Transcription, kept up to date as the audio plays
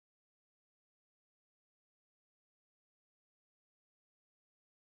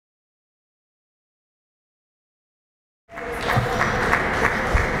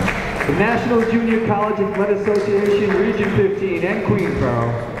National Junior College Athletic Association, Region 15, and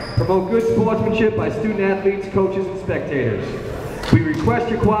Queensborough promote good sportsmanship by student athletes, coaches, and spectators. We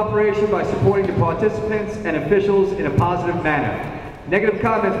request your cooperation by supporting the participants and officials in a positive manner. Negative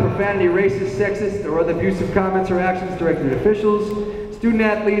comments, profanity, racist, sexist, or other abusive comments or actions directed at officials, student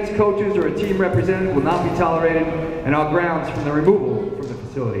athletes, coaches, or a team representative will not be tolerated and are grounds for the removal from the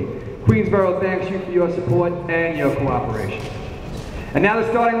facility. Queensborough thanks you for your support and your cooperation. And now the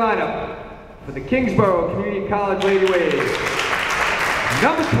starting lineup for the Kingsborough Community College Lady Waves.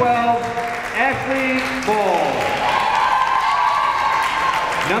 Number 12, Ashley Ball.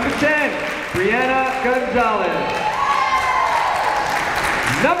 Number 10, Brianna Gonzalez.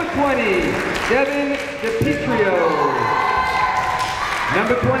 Number 20, Devin DePietrio.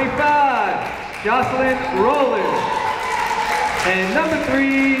 Number 25, Jocelyn Rowland. And number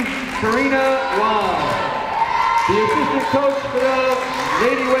 3, Karina Wong. The assistant coach for the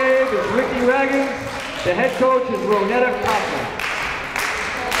Lady Wave is Ricky Raggins. The head coach is Ronetta Coughlin.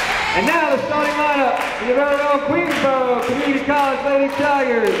 And now the starting lineup for your very own Queensborough Community College Lady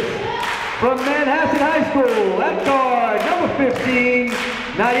Tigers. From Manhasset High School, at guard, number 15,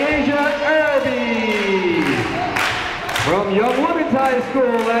 Nyasia Irby. From Young Women's High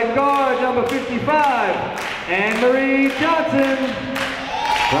School, at guard, number 55, Anne-Marie Johnson.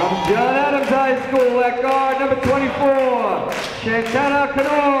 From John Adams High School, at guard, number 24, Santana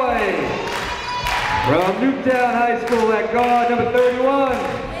Kanoy. From Newtown High School, at guard, number 31,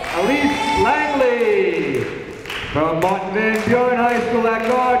 Elyse Langley. From Martin Van Buren High School, at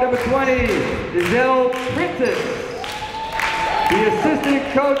guard, number 20, Giselle Princess. The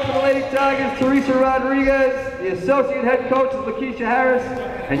assistant coach for the Lady Tigers, Teresa Rodriguez. The associate head coach is Lakeisha Harris.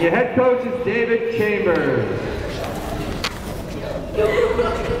 And your head coach is David Chambers.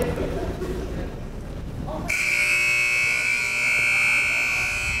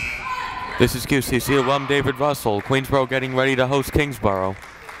 This is QCC alum David Russell. Queensborough getting ready to host Kingsborough.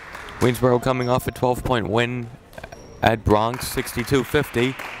 Queensborough coming off a 12-point win at Bronx,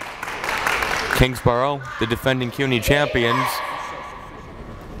 62-50. Kingsborough, the defending CUNY champions.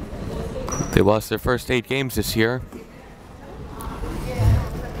 They lost their first 8 games this year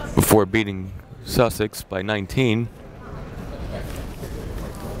before beating Sussex by 19.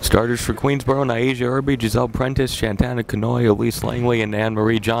 Starters for Queensborough, Nyasia Irby, Giselle Prentice, Santana Kanoy, Elyse Langley, and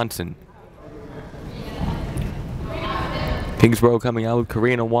Anne-Marie Johnson. Kingsborough coming out with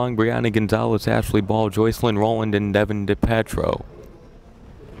Karina Wong, Brianna Gonzalez, Ashley Ball, Joycelyn Rowland, and Devin DePietrio.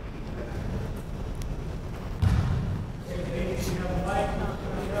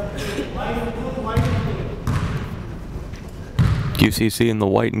 QCC in the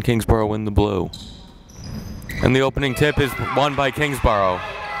white and Kingsborough in the blue. And the opening tip is won by Kingsborough.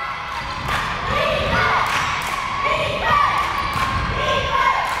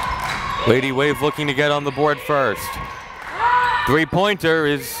 Lady Wave looking to get on the board first. Three-pointer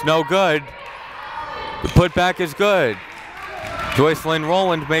is no good. The putback is good. Joycelyn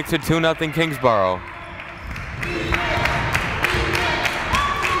Rowland makes it 2-0 Kingsborough.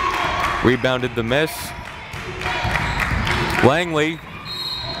 Rebounded the miss. Langley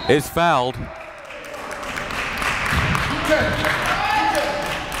is fouled.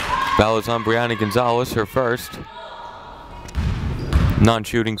 Foul is on Brianna Gonzalez, her first.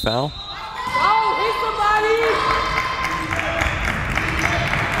 Non-shooting foul.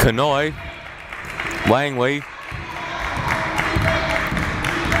 Kanoy, Langley,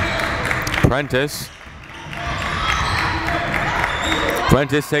 Prentice.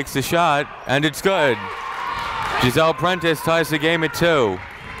 Prentice takes the shot, and it's good. Giselle Prentice ties the game at 2.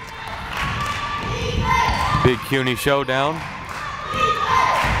 Big CUNY showdown.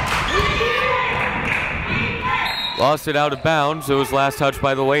 Lost it out of bounds. It was last touched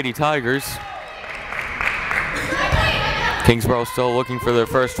by the Lady Tigers. Kingsborough still looking for their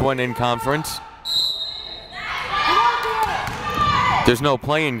first win in conference. There's no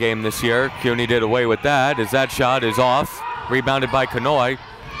play-in game this year. CUNY did away with that as that shot is off. Rebounded by Kanoy.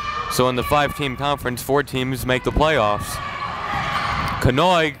 So in the 5-team conference, 4 teams make the playoffs.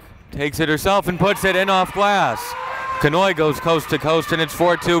 Kanoy takes it herself and puts it in off glass. Kanoy goes coast to coast and it's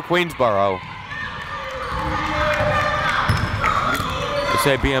 4-2 Queensborough.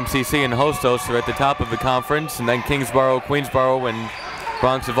 Say BMCC and Hostos are at the top of the conference, and then Kingsborough, Queensborough, and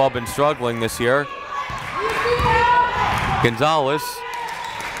Bronx have all been struggling this year. Gonzalez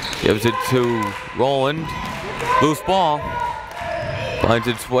gives it to Rowland. Loose ball. Finds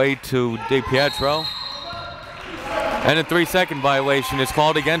its way to DePietro. And a 3-second violation is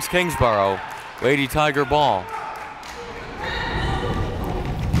called against Kingsborough. Lady Tiger ball.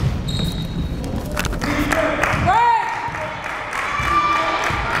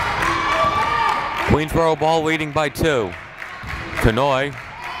 Queensborough ball leading by 2. Kanoy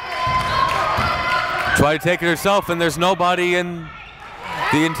try to take it herself, and there's nobody in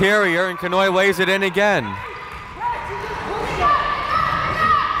the interior, and Kanoy lays it in again.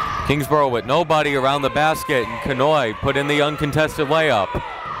 Kingsborough with nobody around the basket, and Kanoy put in the uncontested layup.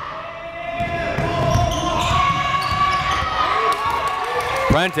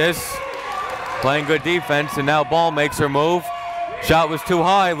 Prentice playing good defense, and now Ball makes her move. Shot was too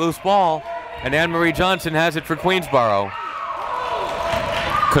high, loose ball, and Anne-Marie Johnson has it for Queensborough.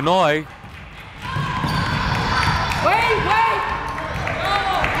 Kanoy.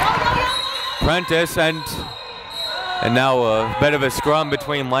 Prentice, and now a bit of a scrum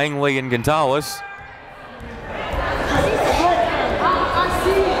between Langley and Gonzalez.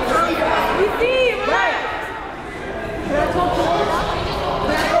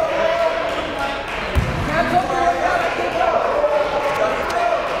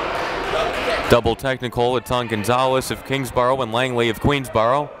 Double technical, it's on Gonzalez of Kingsborough and Langley of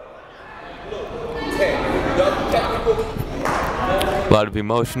Queensborough. A lot of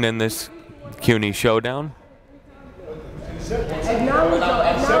emotion in this CUNY showdown.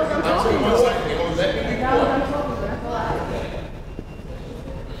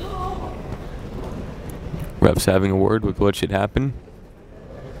 Refs having a word with what should happen.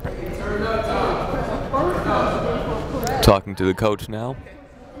 Talking to the coach now.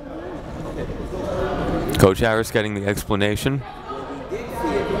 Coach Harris getting the explanation.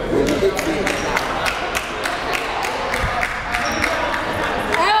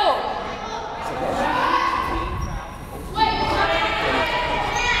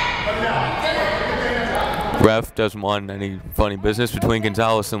 Ref doesn't want any funny business between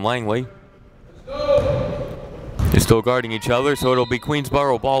Gonzalez and Langley. They're still guarding each other, so it'll be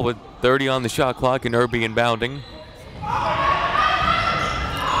Queensborough ball with 30 on the shot clock and Irby inbounding.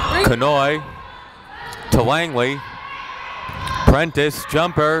 Kanoy to Langley. Prentice,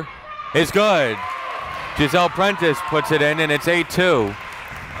 jumper, is good. Giselle Prentice puts it in, and it's 8-2.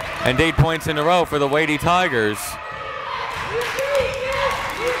 And 8 points in a row for the Lady Tigers.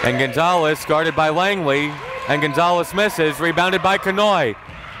 And Gonzalez guarded by Langley, and Gonzalez misses, rebounded by Kanoy.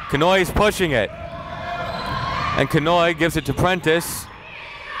 Kanoy's pushing it. And Kanoy gives it to Prentice.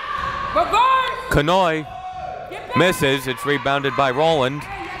 Kanoy misses, it's rebounded by Rowland.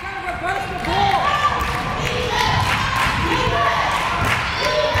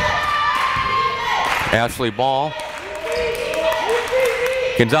 Ashley Ball.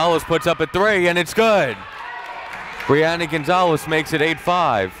 Gonzalez puts up a 3, and it's good. Brianna Gonzalez makes it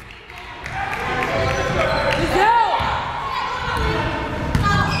 8-5.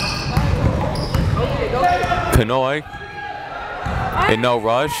 Kanoy in no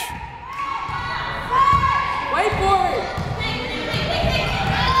rush. Wait for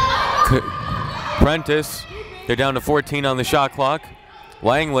it. Prentice, they're down to 14 on the shot clock.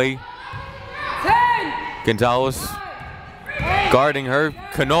 Langley. 10. Gonzalez guarding her.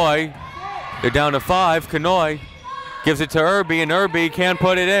 Kanoy, they're down to 5. Kanoy gives it to Irby, and Irby can't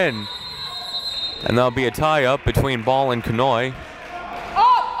put it in. And there'll be a tie-up between Ball and Kanoy.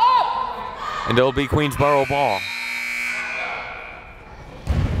 And it'll be Queensborough ball.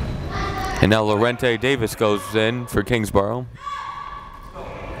 And now Lorente Davis goes in for Kingsborough.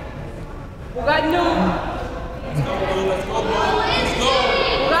 We got new.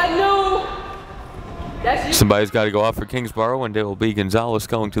 Somebody's got to go off for Kingsborough, and it will be Gonzalez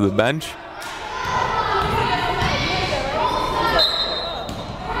going to the bench.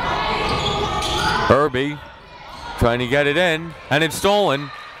 Irby trying to get it in, and it's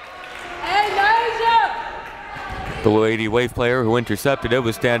stolen. The Lady Wave player who intercepted it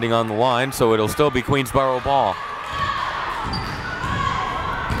was standing on the line, so it'll still be Queensborough ball.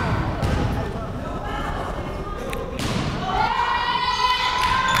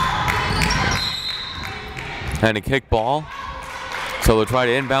 And a kick ball, so they'll try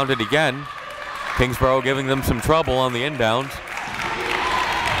to inbound it again. Kingsborough giving them some trouble on the inbounds.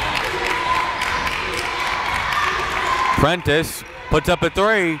 Prentice puts up a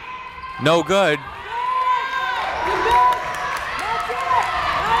 3, no good.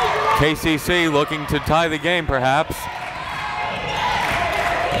 KCC looking to tie the game, perhaps.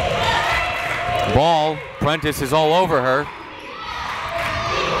 Ball, Prentice is all over her.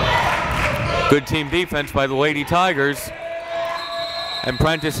 Good team defense by the Lady Tigers. And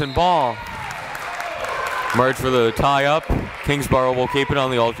Prentice and Ball merge for the tie-up. Kingsborough will keep it on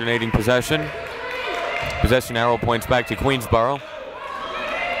the alternating possession. Possession arrow points back to Queensborough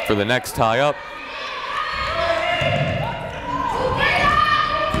for the next tie-up.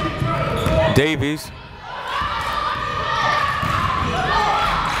 Davies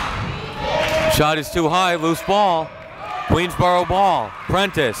Shot is too high, loose ball. Queensborough ball.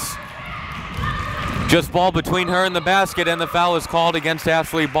 Prentice. Just ball between her and the basket, and the foul is called against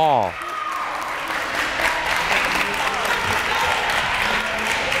Ashley Ball.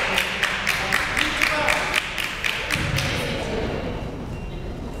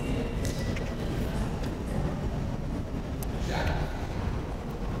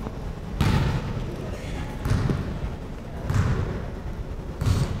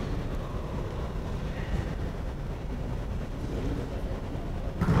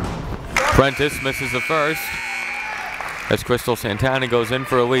 Prentice misses the first as Crystal Santana goes in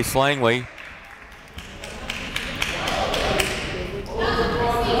for Elyse Langley.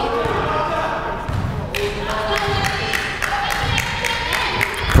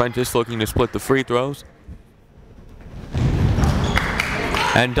 Prentice looking to split the free throws.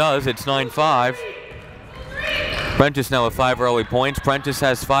 And does. It's 9-5. Prentice now with 5 early points. Prentice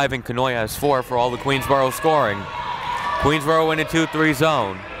has 5 and Conoy has 4 for all the Queensborough scoring. Queensborough in a 2-3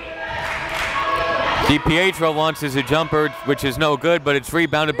 zone. DiPietro launches a jumper, which is no good, but it's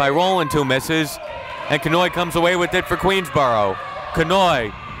rebounded by Rowland, who misses. And Conoy comes away with it for Queensborough.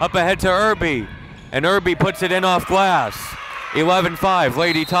 Conoy up ahead to Irby, and Irby puts it in off glass. 11-5,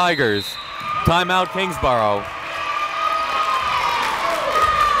 Lady Tigers. Timeout, Kingsborough.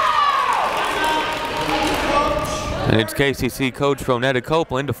 And it's KCC coach Ronetta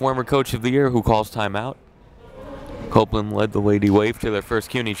Copeland, a former coach of the year, who calls timeout. Copeland led the Lady Wave to their first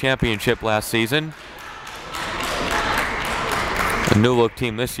CUNY championship last season. A new look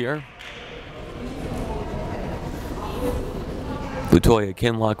team this year. Latoya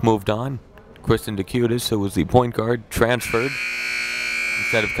Kinlock moved on. Kristen DeCutis, who was the point guard, transferred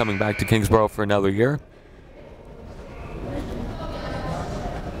instead of coming back to Kingsborough for another year.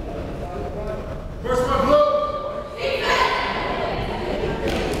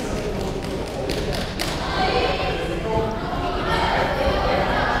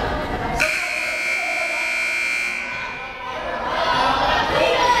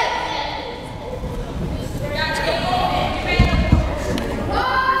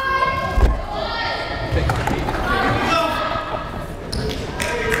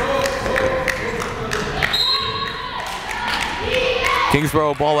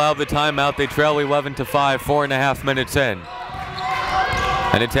 Kingsborough ball out of the timeout. They trail 11-5, 4.5 minutes in.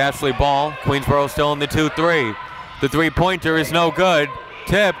 And it's Ashley Ball. Queensborough still in the 2-3. The three-pointer is no good.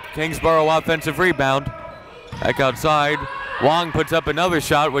 Tipped. Kingsborough offensive rebound. Back outside. Wong puts up another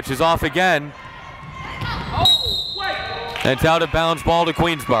shot, which is off again. And it's out of bounds, ball to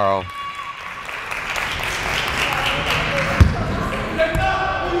Queensborough.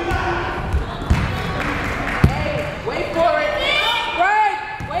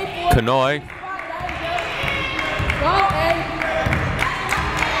 Conoy.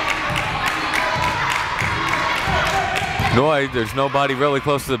 Conoy, there's nobody really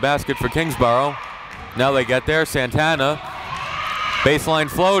close to the basket for Kingsborough. Now they get there. Santana. Baseline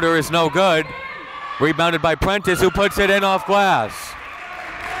floater is no good. Rebounded by Prentice, who puts it in off glass.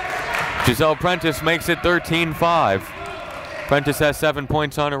 Giselle Prentice makes it 13-5. Prentice has 7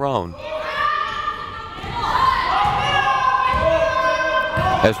 points on her own.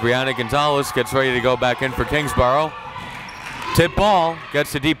 As Brianna Gonzalez gets ready to go back in for Kingsborough. Tip ball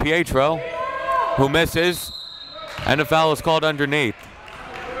gets to DiPietro, who misses, and a foul is called underneath.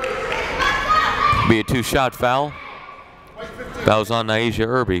 Be a 2-shot foul. Foul's on Naisha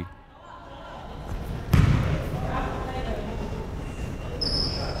Irby.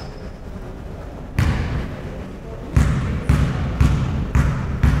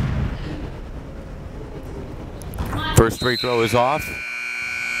 First free throw is off.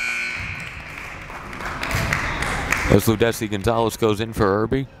 As Ludesi Gonzalez goes in for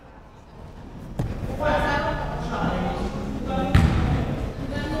Irby.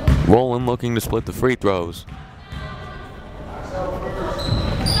 Rowland looking to split the free throws.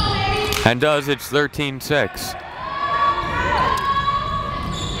 And does. It's 13-6.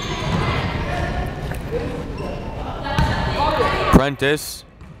 Prentice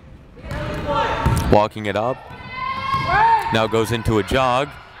walking it up. Now goes into a jog.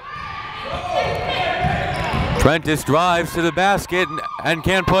 Prentice drives to the basket and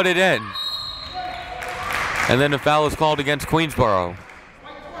can't put it in. And then a foul is called against Queensborough.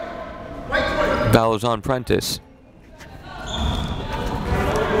 Foul is on Prentice.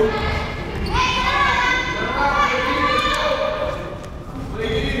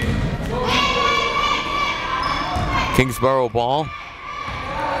 Kingsborough ball.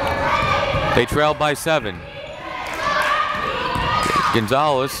 They trail by 7.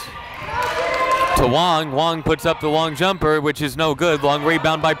 Gonzalez to Wong. Wong puts up the long jumper, which is no good. Long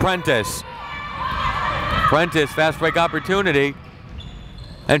rebound by Prentice. Prentice, fast break opportunity,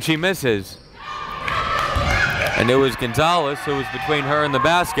 and she misses. And it was Gonzalez who was between her and the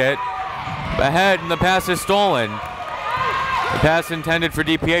basket. Ahead, and the pass is stolen. The pass intended for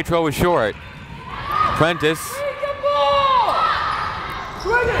DiPietro was short. Prentice.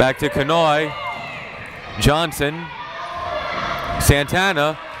 Back to Canoy. Johnson.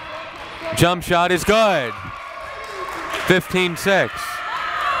 Santana. Jump shot is good. 15-6.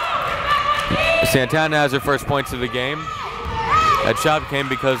 Santana has her first points of the game. That shot came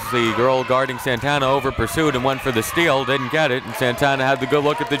because the girl guarding Santana over pursued and went for the steal, didn't get it, and Santana had the good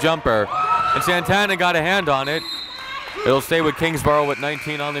look at the jumper. And Santana got a hand on it. It'll stay with Kingsborough with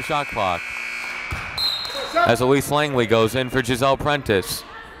 19 on the shot clock. As Elyse Langley goes in for Giselle Prentice.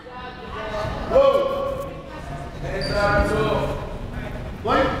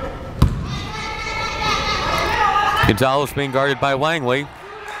 Gonzalez being guarded by Langley.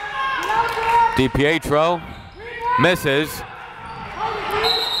 DiPietro misses.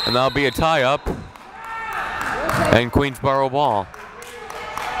 And that'll be a tie-up. And Queensborough ball.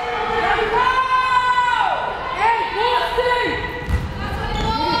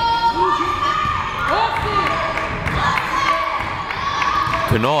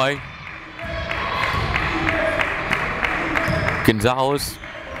 Canoy. Gonzalez,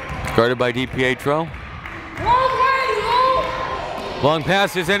 guarded by DiPietro. Long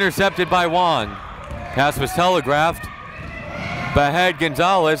pass is intercepted by Wong. Pass was telegraphed. Ahead,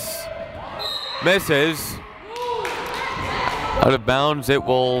 Gonzalez misses. Out of bounds, it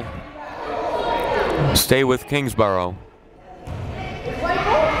will stay with Kingsborough.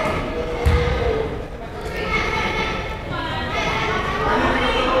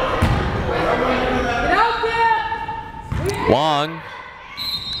 Wong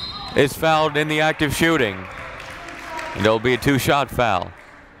is fouled in the act of shooting. And it'll be a two-shot foul.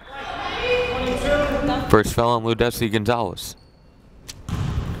 First foul on Ludesi Gonzalez.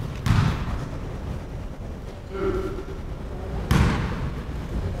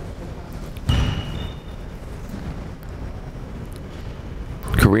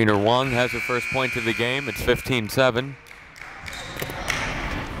 Karina Wong has her first point of the game. It's 15-7.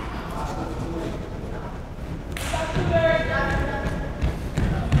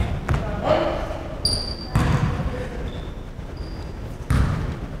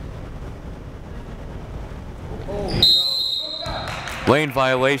 Lane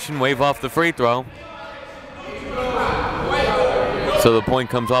violation, wave off the free throw. So the point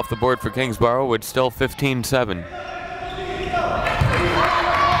comes off the board for Kingsborough. It's still 15-7.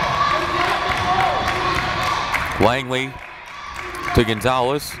 Langley to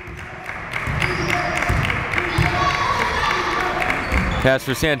Gonzalez. Pass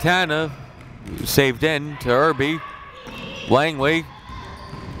for Santana. Saved in to Irby. Langley.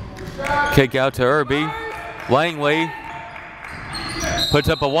 Kick out to Irby. Langley puts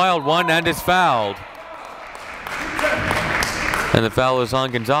up a wild one and is fouled. And the foul is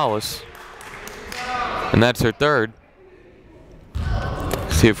on Gonzalez. And that's her third.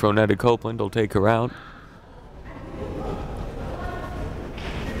 See if Ronetta Copeland will take her out.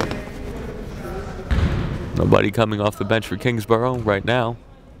 Nobody coming off the bench for Kingsborough right now.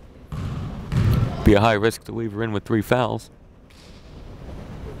 Be a high risk to leave her in with 3 fouls.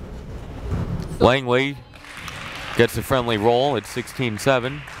 Langley gets a friendly roll at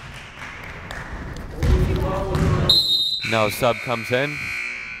 16-7. Now a sub comes in.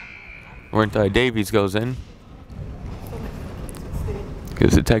 Orenthai Davies goes in.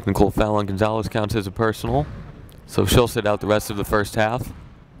 Gives a technical foul on Gonzalez, counts as a personal. So she'll sit out the rest of the first half.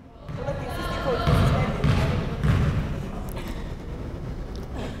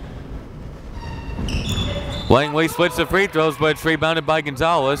 Langley splits the free throws, but it's rebounded by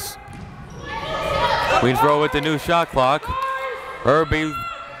Gonzalez. Queensborough with the new shot clock. Irby,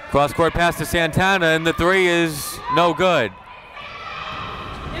 cross-court pass to Santana, and the 3 is no good.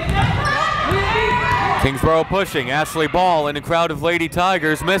 Kingsborough pushing. Ashley Ball in a crowd of Lady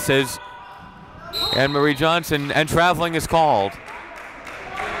Tigers misses. Anne-Marie Johnson, and traveling is called.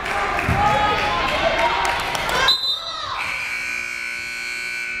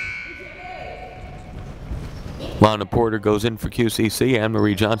 Lana Porter goes in for QCC.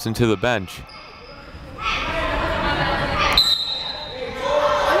 Anne-Marie Johnson to the bench.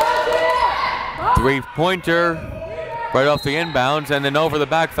 Three-pointer right off the inbounds, and then over the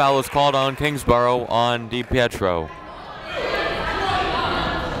back foul is called on Kingsborough on DiPietro.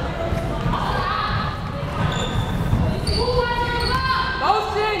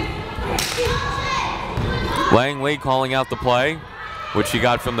 Langley calling out the play, which she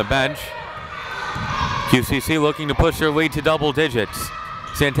got from the bench. QCC looking to push their lead to double digits.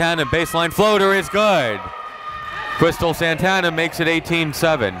 Santana baseline floater is good. Crystal Santana makes it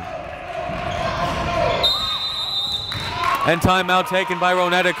 18-7. And timeout taken by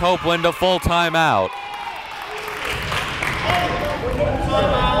Ronetta Copeland, a full timeout.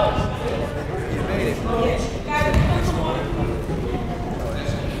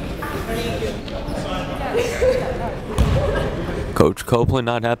 Coach Copeland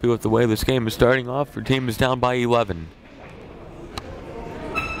not happy with the way this game is starting off. Her team is down by 11.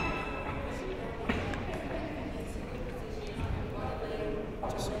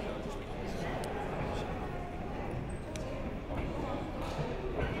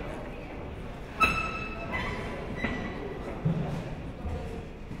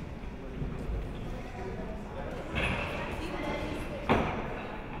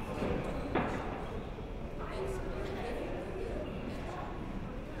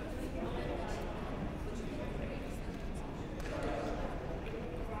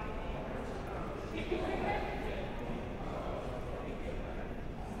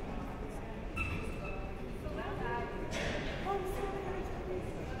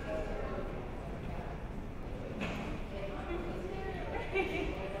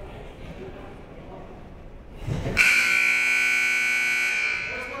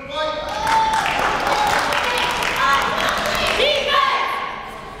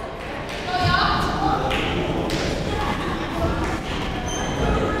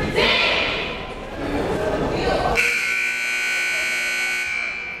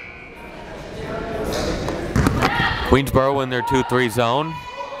 Queensborough in their 2-3 zone,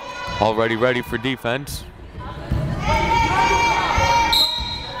 already ready for defense.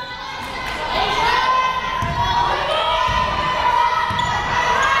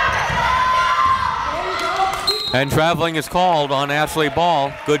 And traveling is called on Ashley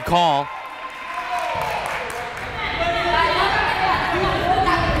Ball. Good call.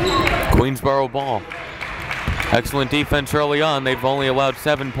 Queensborough ball. Excellent defense early on. They've only allowed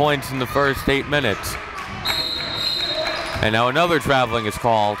 7 points in the first 8 minutes. And now another traveling is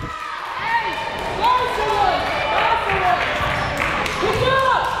called.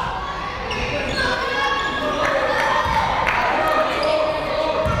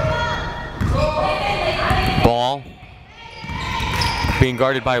 Ball being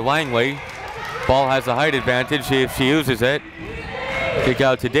guarded by Langley. Ball has a height advantage if she uses it. Kick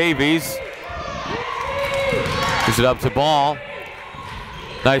out to Davies. Gives it up to Ball.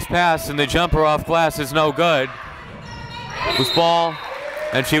 Nice pass, and the jumper off glass is no good. Was Ball,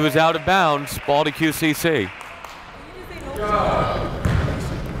 and she was out of bounds. Ball to QCC.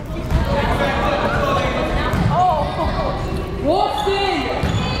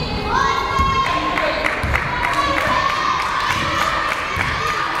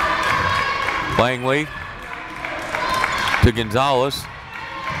 Langley to Gonzalez.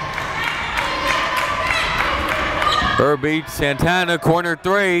 Irby, Santana, corner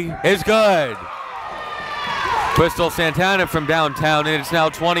three is good. Crystal Santana from downtown, and it's now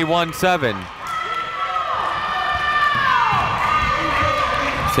 21-7.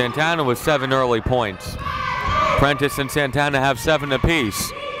 Santana with 7 early points. Prentice and Santana have 7 apiece,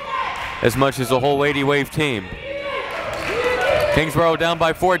 as much as the whole Lady Wave team. Kingsborough down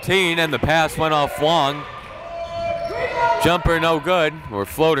by 14, and the pass went off long. Jumper no good, or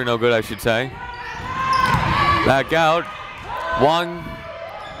floater no good, I should say. Back out. Wong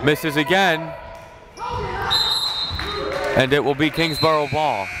misses again. And it will be Kingsborough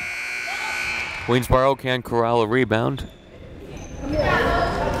ball. Queensborough can corral a rebound.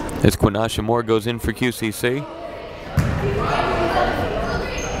 As Quinasha Moore goes in for QCC.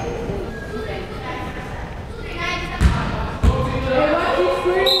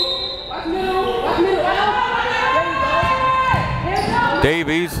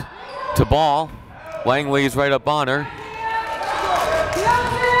 Davies to Ball. Langley is right up on her.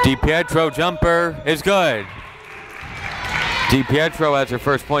 DiPietro jumper is good. DiPietro has her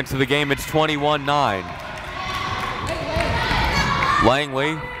first points of the game. It's 21-9.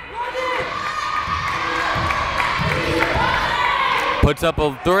 Langley puts up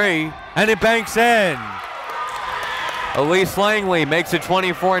a three, and it banks in. Elyse Langley makes it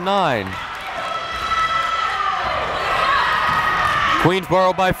 24-9.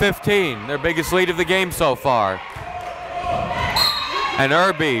 Queensborough by 15, their biggest lead of the game so far. And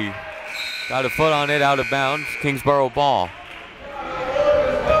Irby got a foot on it, out of bounds. Kingsborough ball.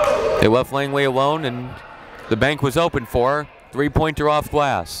 They left Langley alone, and the bank was open for her. 3-pointer off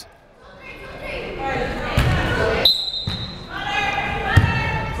glass.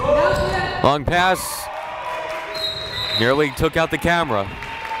 Long pass. Nearly took out the camera.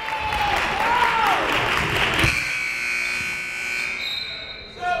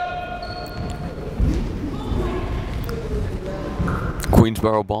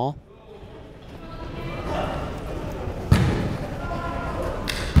 Queensborough ball.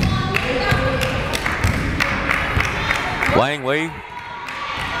 Langley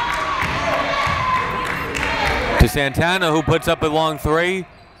to Santana, who puts up a long three,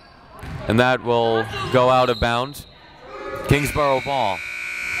 and that will go out of bounds. Kingsborough ball.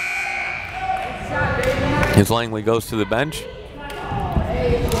 As Langley goes to the bench.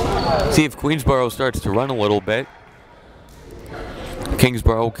 See if Queensborough starts to run a little bit.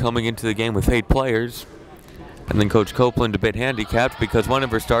 Kingsborough coming into the game with 8 players. And then Coach Copeland a bit handicapped because one of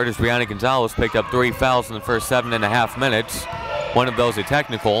her starters, Brianna Gonzalez, picked up 3 fouls in the first 7.5 minutes. One of those a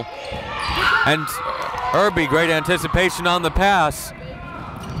technical. And Irby, great anticipation on the pass.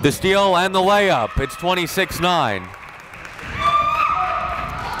 The steal and the layup. It's 26-9.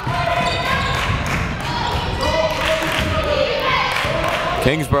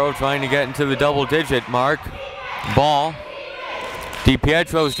 Kingsborough trying to get into the double-digit mark. Ball.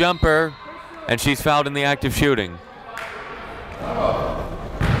 DiPietro's jumper, and she's fouled in the act of shooting.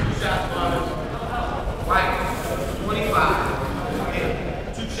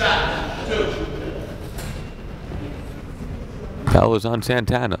 That was on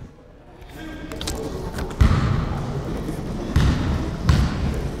Santana.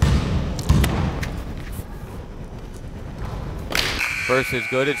 First is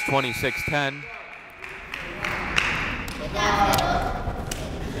good, it's 26-10.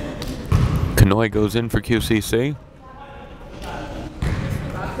 CUNY goes in for QCC.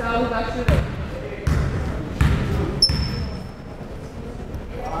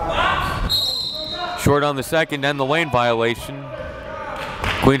 Short on the second and the lane violation.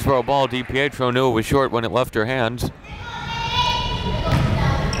 Queensborough ball, DiPietro knew it was short when it left her hands.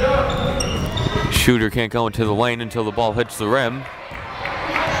 Shooter can't go into the lane until the ball hits the rim.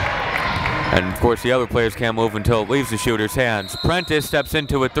 And of course the other players can't move until it leaves the shooter's hands. Prentice steps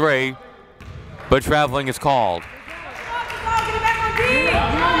into a three, but traveling is called.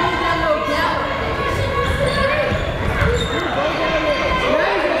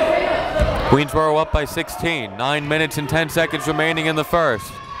 Queensborough up by 16. 9 minutes and 10 seconds remaining in the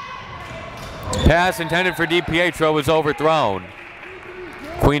first. Pass intended for DiPietro was overthrown.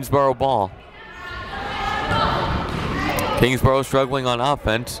 Queensborough ball. Kingsborough struggling on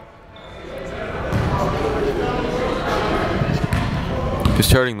offense.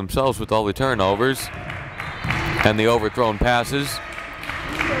 Just hurting themselves with all the turnovers and the overthrown passes.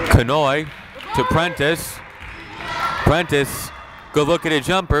 CUNY to Prentice. Prentice, good look at a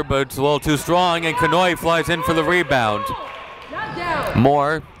jumper, but it's a little too strong, and CUNY flies in for the rebound.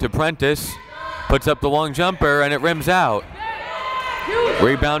 Moore to Prentice, puts up the long jumper, and it rims out.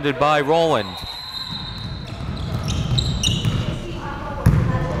 Rebounded by Rowland.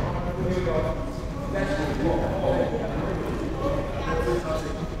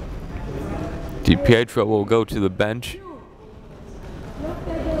 DiPietro will go to the bench.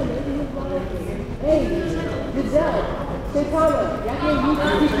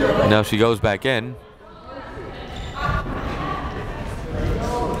 Now she goes back in.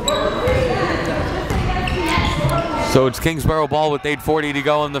 So it's Kingsborough ball with 8:40 to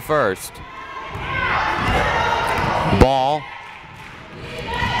go in the first. Ball.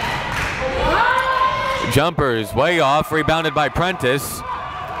 Jumper is way off, rebounded by Prentice.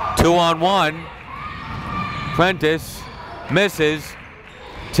 2-on-1. Prentice misses.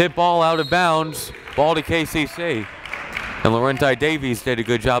 Tip ball out of bounds. Ball to KCC. And Laurenti Davies did a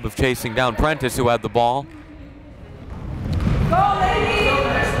good job of chasing down Prentice, who had the ball. Go, ladies!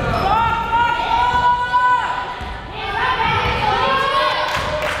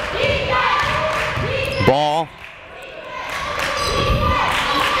 Ball.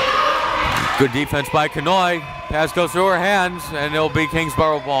 Good defense by CUNY. Pass goes through her hands, and it'll be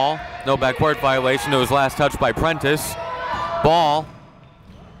Kingsborough ball. No backcourt violation. It was last touched by Prentice. Ball.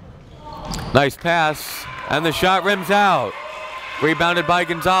 Nice pass, and the shot rims out. Rebounded by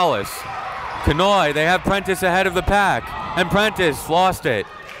Gonzalez. CUNY, they have Prentice ahead of the pack, and Prentice lost it.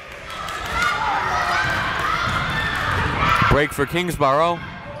 Break for Kingsborough.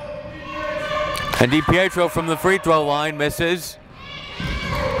 And DiPietro from the free throw line misses.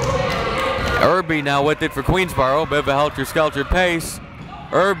 Irby now with it for Queensborough. Bit of a helter-skelter pace.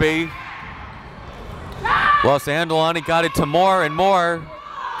 Irby lost the handle on it, got it to Moore, and Moore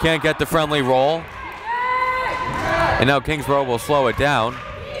can't get the friendly roll. And now Kingsborough will slow it down.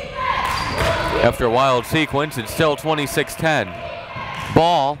 After a wild sequence, it's still 26-10.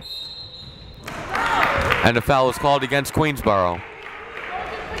 Ball. And a foul is called against Queensborough.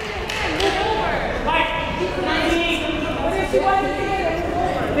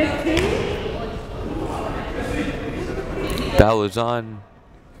 Foul is on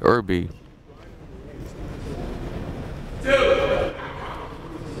Irby.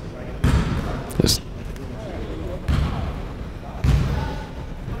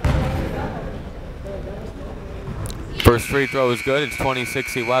 First free throw is good. It's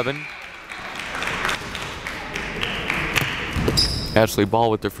 26-11. Ashley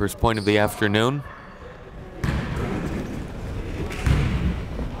Ball with their first point of the afternoon.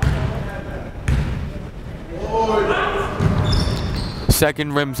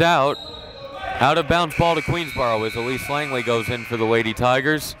 Second rims out. Out of bounds ball to Queensborough as Elyse Langley goes in for the Lady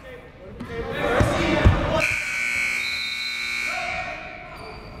Tigers.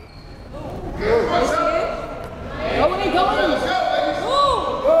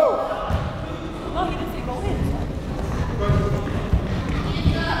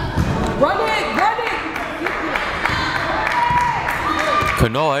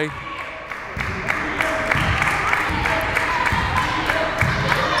 Kanoy.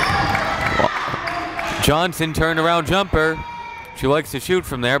 Johnson turnaround jumper. She likes to shoot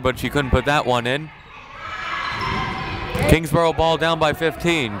from there, but she couldn't put that one in. Kingsborough ball down by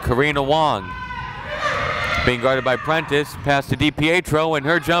 15. Karina Wong being guarded by Prentice. Pass to DiPietro, and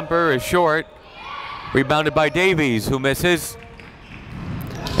her jumper is short. Rebounded by Davies, who misses.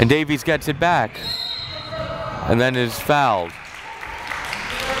 And Davies gets it back. And then is fouled.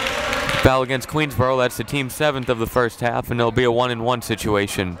 Foul against Queensborough. That's the team's 7th of the first half, and it'll be a 1-and-1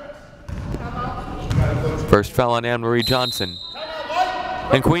 situation. First foul on Anne-Marie Johnson.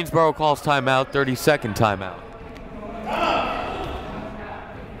 And Queensborough calls timeout, 30-second timeout.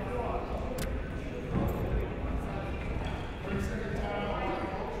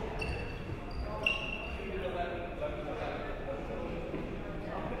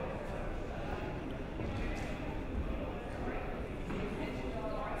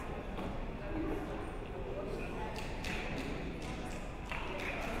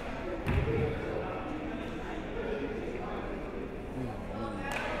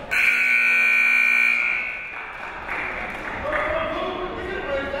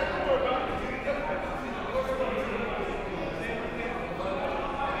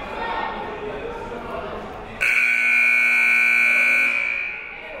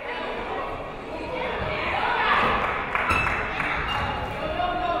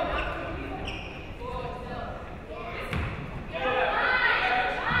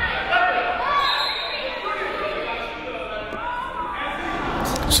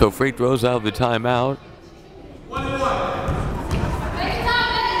 So free throws out of the timeout.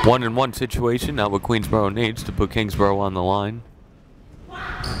 1-and-1 situation, not what Queensborough needs to put Kingsborough on the line.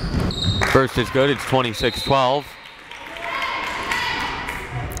 First is good, it's 26-12.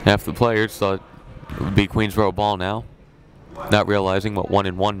 Half the players thought it would be Queensborough ball now, not realizing what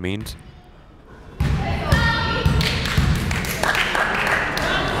 1-and-1 means.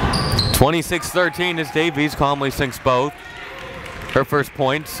 (26-13) as Davies calmly sinks both. Her first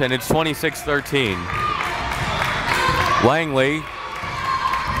points, and it's 26-13. Langley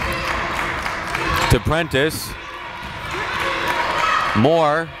to Prentice.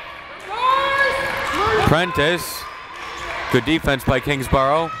 Moore. Prentice. Good defense by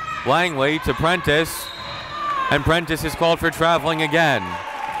Kingsborough. Langley to Prentice. And Prentice is called for traveling again.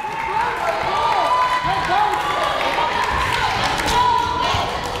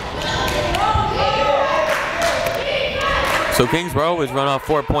 So Kingsborough has run off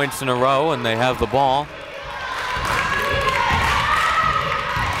 4 points in a row, and they have the ball.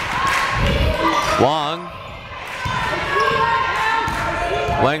 Wong.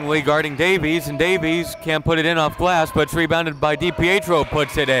 Langley guarding Davies, and Davies can't put it in off glass, but it's rebounded by DiPietro,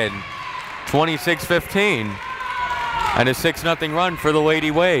 puts it in. 26-15. And a 6-0 run for the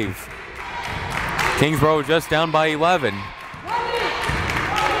Lady Wave. Kingsborough just down by 11.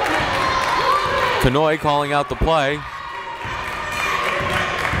 Kanoy calling out the play.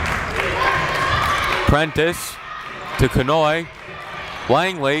 Prentice to Kanoy.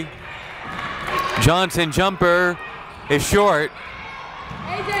 Langley. Johnson jumper is short.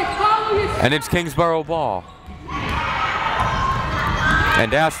 And it's Kingsborough ball.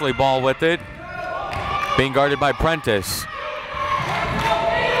 And Ashley Ball with it. Being guarded by Prentice.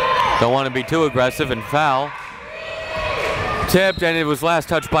 Don't want to be too aggressive and foul. Tipped, and it was last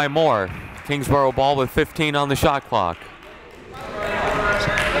touched by Moore. Kingsborough ball with 15 on the shot clock.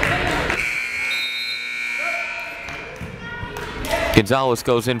 Gonzalez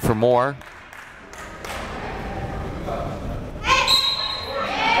goes in for Moore.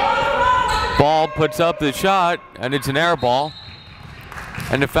 Ball puts up the shot, and it's an air ball.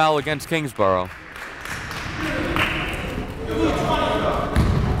 And a foul against Kingsborough.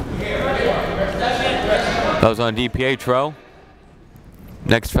 That was on DiPietro.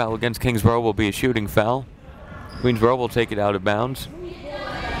 Next foul against Kingsborough will be a shooting foul. Queensborough will take it out of bounds.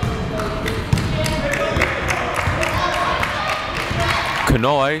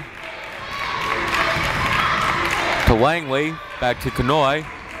 Kanoy to Langley, back to Kanoy.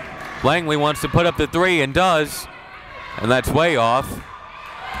 Langley wants to put up the three and does, and that's way off.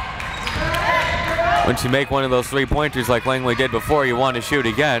 Once you make one of those three-pointers like Langley did before, you want to shoot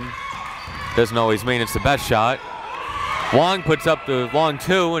again. Doesn't always mean it's the best shot. Wong puts up the long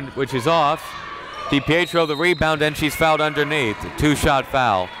two, which is off. DiPietro the rebound, and she's fouled underneath. Two-shot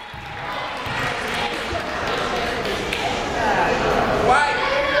foul.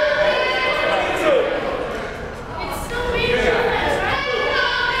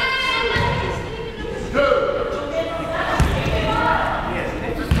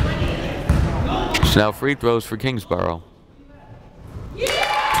 So now free throws for Kingsborough.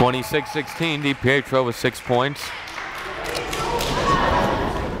 26-16, DiPietro with 6 points.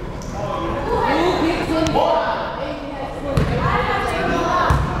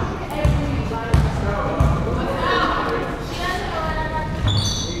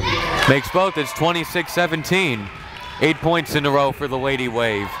 Makes both, it's 26-17. 8 points in a row for the Lady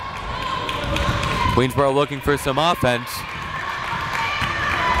Wave. Queensborough looking for some offense.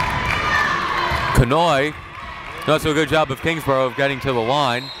 Kanoy does a good job of Kingsborough of getting to the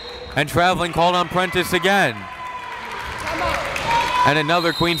line. And traveling called on Prentice again. And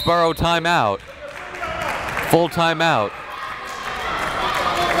another Queensborough timeout. Full timeout.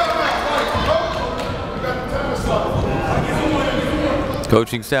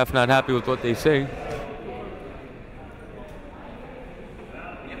 Coaching staff not happy with what they see.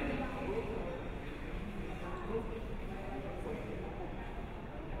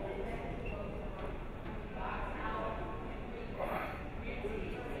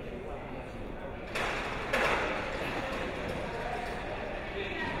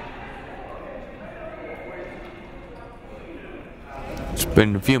 It's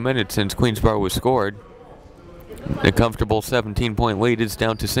been a few minutes since Queensborough was scored. The comfortable 17-point lead is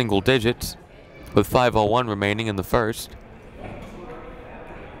down to single digits with 5:01 remaining in the first.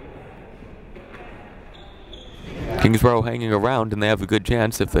 Kingsborough hanging around, and they have a good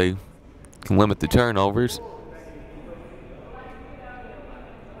chance if they can limit the turnovers.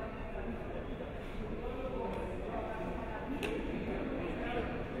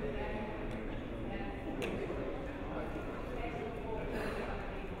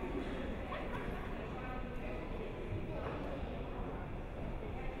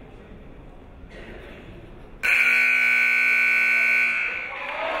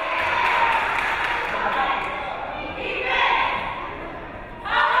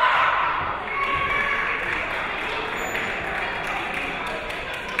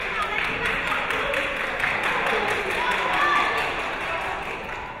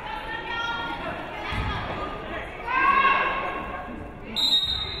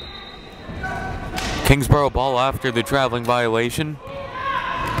 Kingsborough ball after the traveling violation.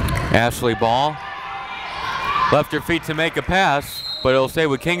 Ashley Ball left her feet to make a pass, but it'll stay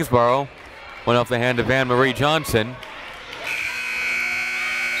with Kingsborough. Went off the hand of Anne-Marie Johnson.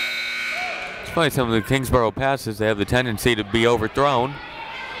 It's probably some of the Kingsborough passes, they have the tendency to be overthrown.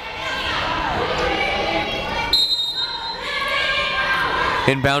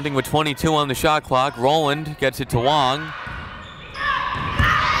 Inbounding with 22 on the shot clock. Rowland gets it to Wong.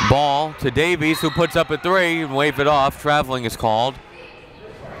 Ball to Davies, who puts up a three and wave it off. Traveling is called.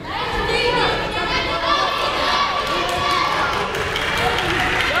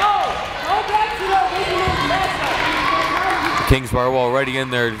 Kingsborough already in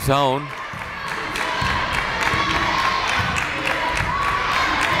their zone.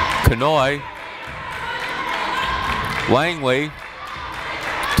 Kanoy. Langley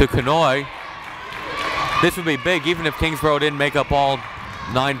to Kanoy. This would be big even if Kingsborough didn't make up all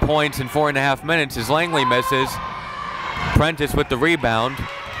 9 points in 4.5 minutes as Langley misses. Prentice with the rebound.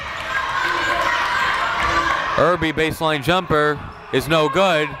 Irby baseline jumper is no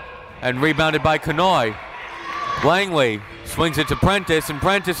good and rebounded by Kanoy. Langley swings it to Prentice, and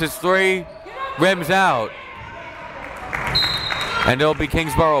Prentice's three rims out. And it'll be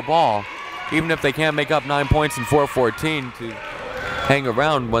Kingsborough ball. Even if they can't make up 9 points in 4:14 to hang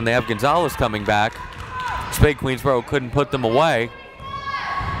around when they have Gonzalez coming back. Spade Queensborough couldn't put them away.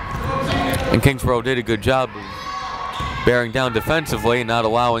 And Kingsborough did a good job of bearing down defensively and not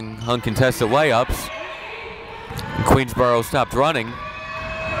allowing uncontested layups. And Queensborough stopped running.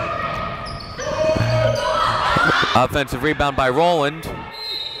 Offensive rebound by Rowland.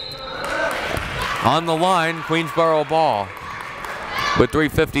 On the line, Queensborough ball with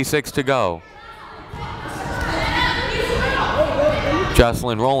 3:56 to go.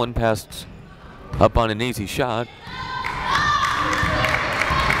 Jocelyn Rowland passed up on an easy shot.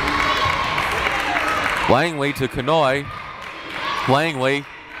 Langley to CUNY. Langley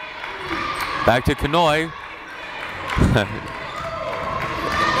back to CUNY.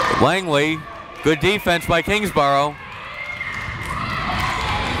 Langley, good defense by Kingsborough.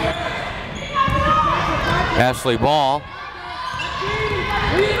 Ashley Ball.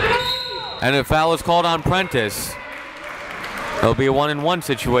 And a foul is called on Prentice. It'll be a 1-and-1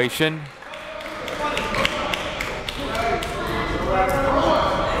 situation.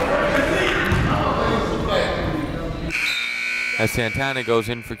 As Santana goes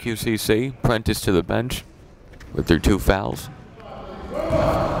in for QCC, Prentice to the bench with their 2 fouls.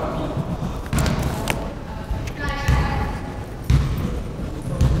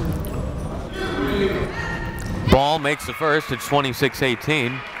 Ball makes the first, it's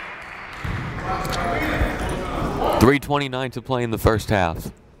 26-18. 3:29 to play in the first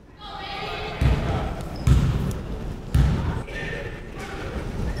half.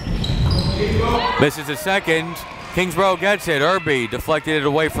 Misses a second. Kingsborough gets it. Irby deflected it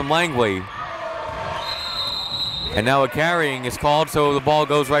away from Langley. And now a carrying is called, so the ball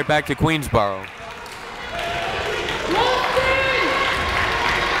goes right back to Queensborough.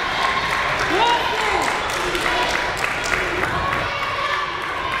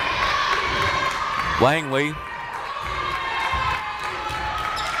 Langley.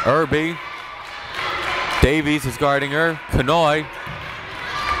 Irby. Davies is guarding her. CUNY.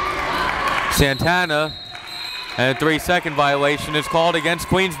 Santana. And a 3-second violation is called against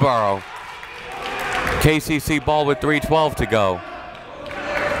Queensborough. KCC ball with 3:12 to go.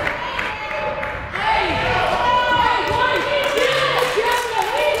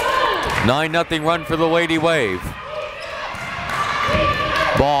 Nine 0 run for the Lady Wave.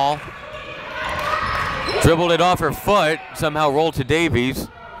 Ball. Dribbled it off her foot, somehow rolled to Davies.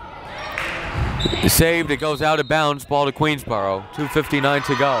 Saved, it goes out of bounds, ball to Queensborough. 2:59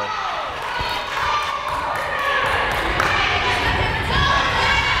 to go.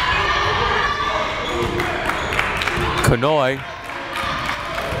 CUNY.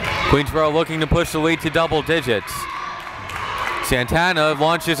 Queensborough looking to push the lead to double digits. Santana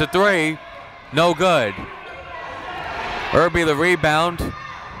launches a 3, no good. Irby the rebound.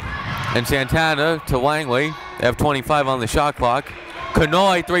 And Santana to Langley. They have 25 on the shot clock.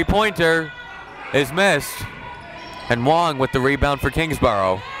 CUNY 3-pointer is missed. And Wong with the rebound for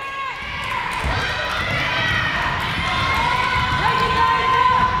Kingsborough.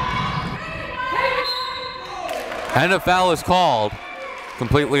 And a foul is called.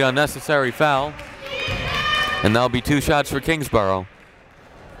 Completely unnecessary foul. And that'll be 2 shots for Kingsborough.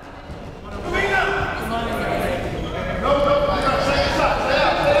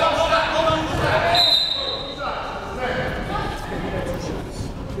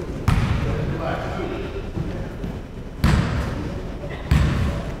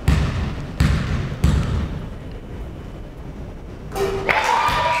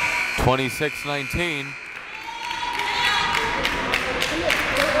 (26-19).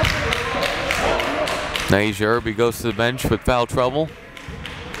 Nasia Irby goes to the bench with foul trouble.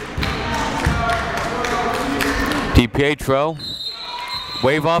 DiPietro.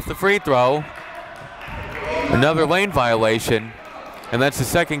 Wave off the free throw. Another lane violation. And that's the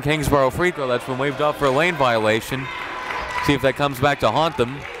second Kingsborough free throw that's been waved off for a lane violation. See if that comes back to haunt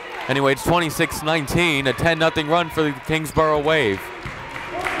them. Anyway, it's 26-19, a 10-0 run for the Kingsborough Wave.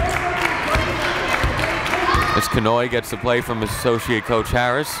 As CUNY gets the play from associate coach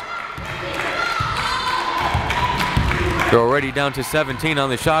Harris. They're already down to 17 on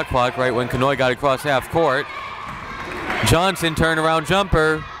the shot clock right when CUNY got across half court. Johnson turnaround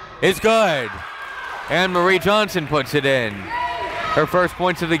jumper is good. Anne-Marie Johnson puts it in. Her first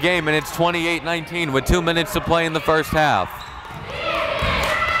points of the game, and it's 28-19 with 2 minutes to play in the first half.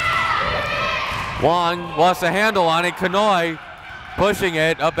 Wong lost a handle on it. CUNY pushing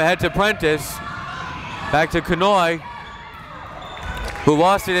it up ahead to Prentice. Back to CUNY, who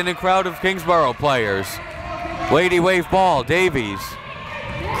lost it in a crowd of Kingsborough players. Lady Wave ball, Davies.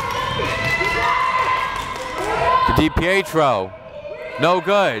 To DiPietro. No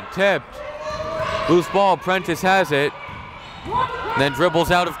good, tipped. Loose ball, Prentice has it. Then dribbles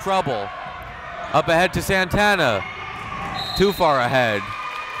out of trouble. Up ahead to Santana. Too far ahead.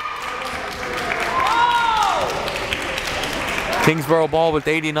 Kingsborough ball with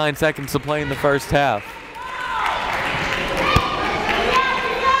 89 seconds to play in the first half.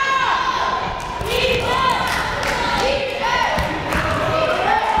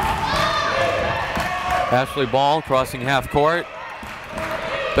 Ashley Ball crossing half court.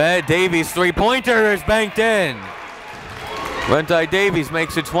 Davies 3-pointer is banked in. Rentai Davies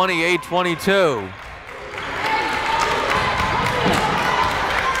makes it 28-22.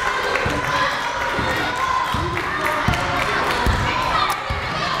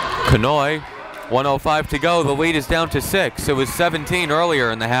 Conoy, 1:05 to go. The lead is down to 6. It was 17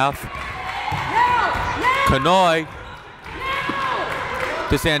 earlier in the half. Conoy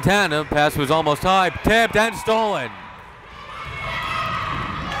to Santana. Pass was almost high. Tipped and stolen.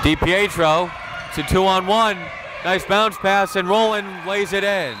 DiPietro. It's a 2-on-1. Nice bounce pass, and Rowland lays it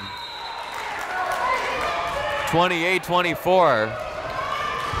in. 28-24.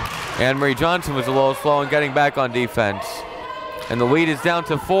 Anne-Marie Johnson was a little slow in getting back on defense. And the lead is down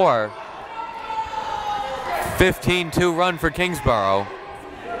to 4. 15-2 run for Kingsborough.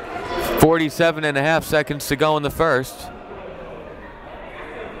 47.5 seconds to go in the first.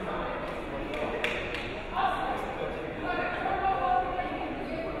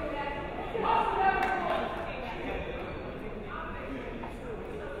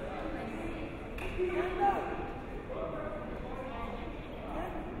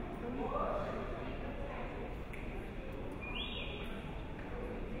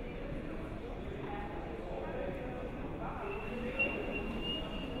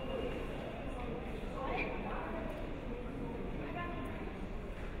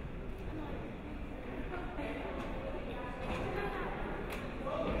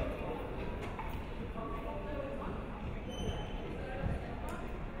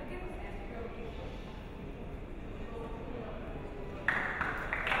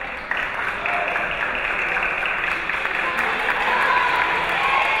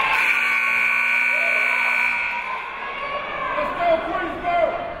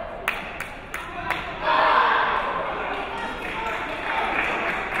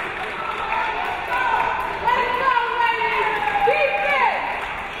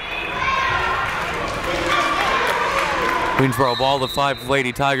 Queensborough ball, the 5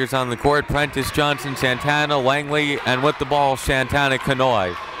 Lady Tigers on the court. Prentice, Johnson, Santana, Langley, and with the ball, Santana,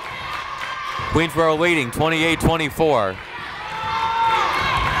 Conoy. Queensborough leading 28-24.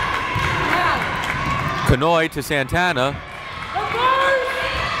 Conoy to Santana.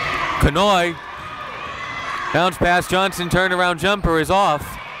 Conoy. Bounce pass, Johnson, turnaround jumper is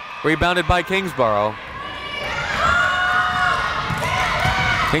off. Rebounded by Kingsborough.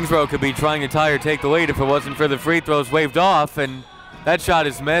 Kingsborough could be trying to tie or take the lead if it wasn't for the free throws waved off, and that shot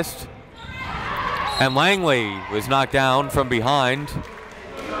is missed. And Langley was knocked down from behind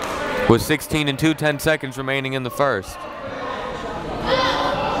with 16 and 2/10 seconds remaining in the first.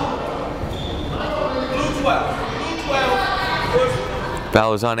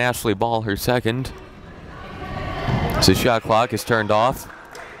 Foul is on Ashley Ball, her second. So the shot clock is turned off.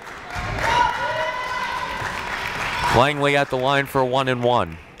 Langley at the line for 1 and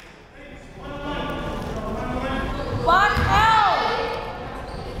 1.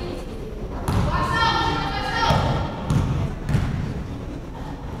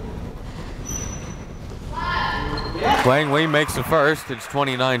 Langley makes the first. It's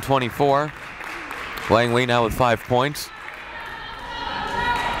 29-24. Langley now with 5 points.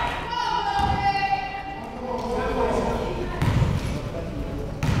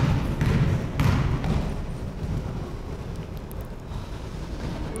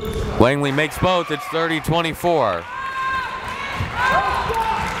 Langley makes both. It's 30-24.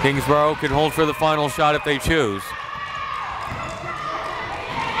 Kingsborough can hold for the final shot if they choose.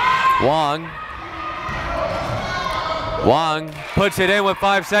 Wong puts it in with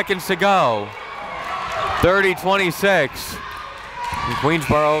 5 seconds to go. 30-26. And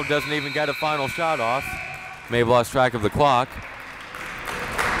Queensborough doesn't even get a final shot off. May have lost track of the clock.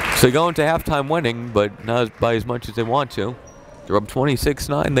 So they go into halftime winning, but not by as much as they want to. They're up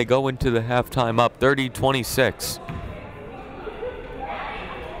 26-9. They go into the halftime up 30-26.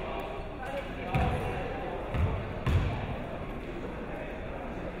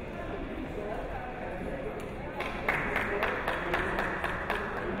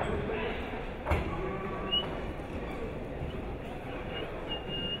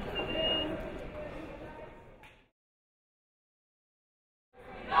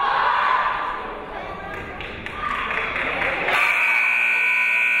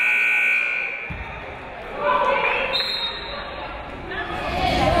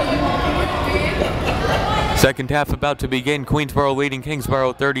 Second half about to begin. Queensborough leading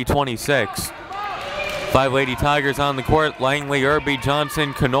Kingsborough 30-26. 5 Lady Tigers on the court. Langley, Irby,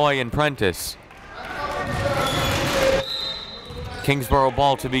 Johnson, Conoy, and Prentice. Kingsborough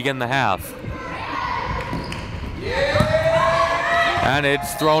ball to begin the half. And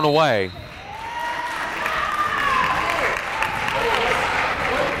it's thrown away.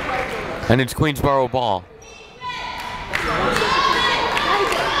 And it's Queensborough ball.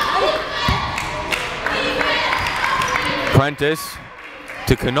 Prentice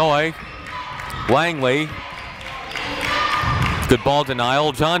to Conoy. Langley. Good ball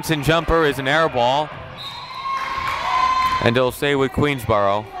denial. Johnson jumper is an air ball. And it'll stay with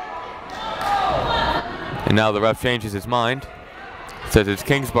Queensborough. And now the ref changes his mind. Says it's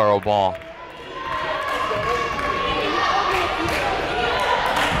Kingsborough ball.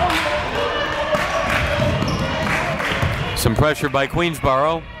 Some pressure by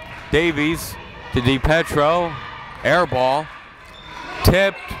Queensborough. Davies to DiPetro. Air ball.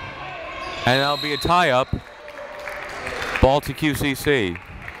 Tipped. And that'll be a tie-up. Ball to QCC.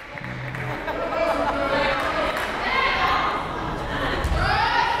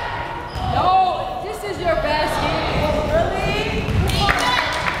 No, this is your basket. Really?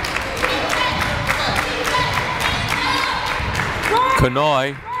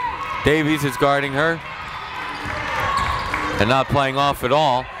 Conoy. Davies is guarding her. And not playing off at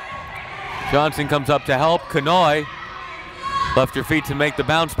all. Johnson comes up to help. Conoy left her feet to make the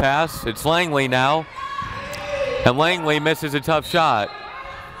bounce pass. It's Langley now. And Langley misses a tough shot.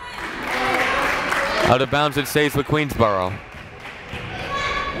 Out of bounds, it stays with Queensborough.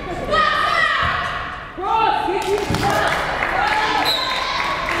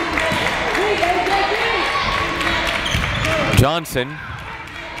 Johnson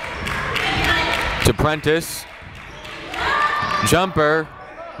to Prentice. Jumper,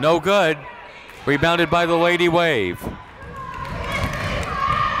 no good. Rebounded by the Lady Wave.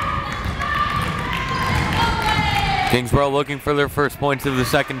 Kingsborough looking for their first points of the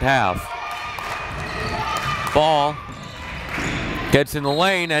second half. Ball gets in the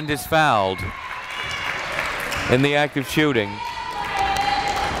lane and is fouled in the act of shooting.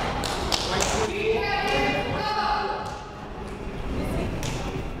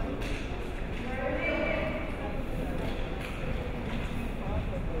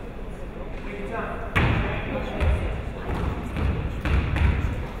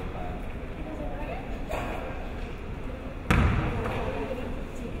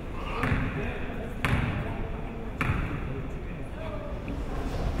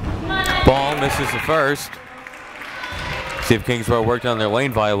 Ball misses the first. See if Kingsborough worked on their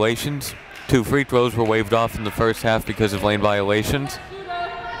lane violations. 2 free throws were waved off in the first half because of lane violations.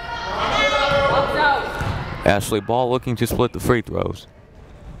 Ashley Ball looking to split the free throws.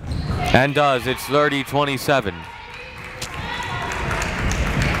 And does. It's 30-27.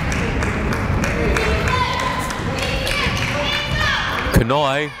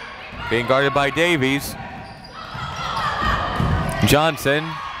 Conoy being guarded by Davies. Johnson.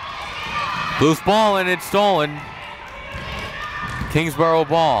 Loose ball and it's stolen. Kingsborough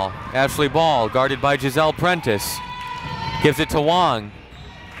ball. Ashley Ball guarded by Giselle Prentice. Gives it to Wong.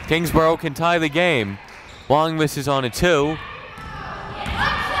 Kingsborough can tie the game. Wong misses on a 2.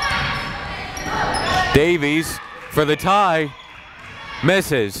 Davies for the tie.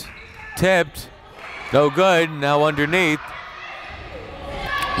 Misses. Tipped. No good. Now underneath.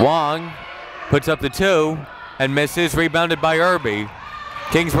 Wong puts up the 2 and misses. Rebounded by Irby.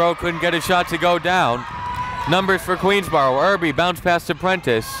 Kingsborough couldn't get a shot to go down. Numbers for Queensborough. Irby bounce pass to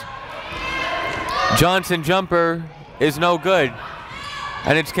Prentice. Johnson jumper is no good.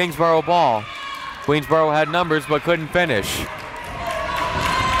 And it's Kingsborough ball. Queensborough had numbers but couldn't finish.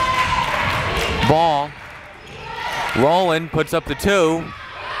 Ball. Rowland puts up the 2.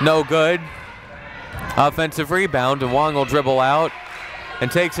 No good. Offensive rebound and Wong will dribble out and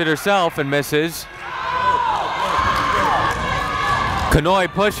takes it herself and misses. Conoy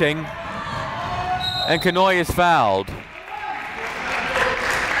pushing, and Conoy is fouled.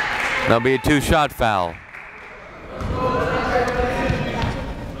 That'll be a 2-shot foul.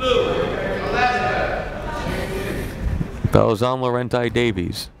 Goes on Laurenti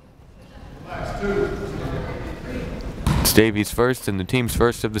Davies. It's Davies first and the team's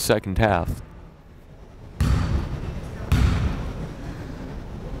first of the second half.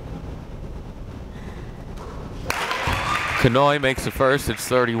 Conoy makes the first. It's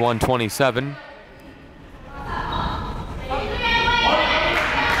 31-27.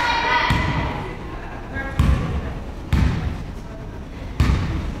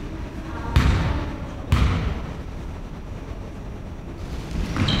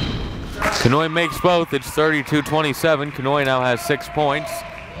 Conoy makes both. It's 32-27. Conoy now has 6 points.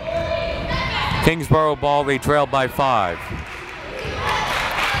 Kingsborough ball, they trail by 5.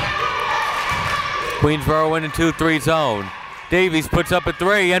 Queensborough in a 2-3 zone. Davies puts up a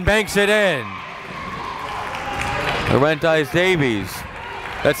 3 and banks it in. Laurenti's Davies.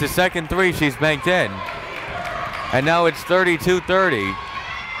 That's the second 3 she's banked in. And now it's 32-30.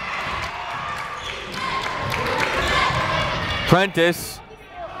 Prentice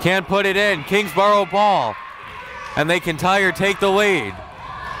can't put it in. Kingsborough ball. and they can tie or take the lead.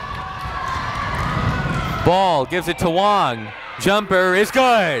 Ball gives it to Wong. Jumper is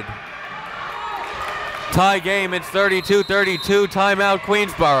good. Tie game, it's 32-32, timeout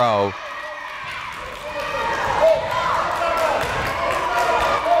Queensborough.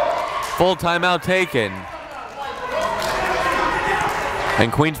 Full timeout taken.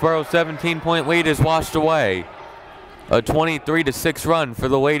 And Queensborough's 17-point lead is washed away. A 23-6 run for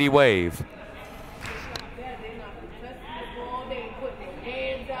the Lady Wave.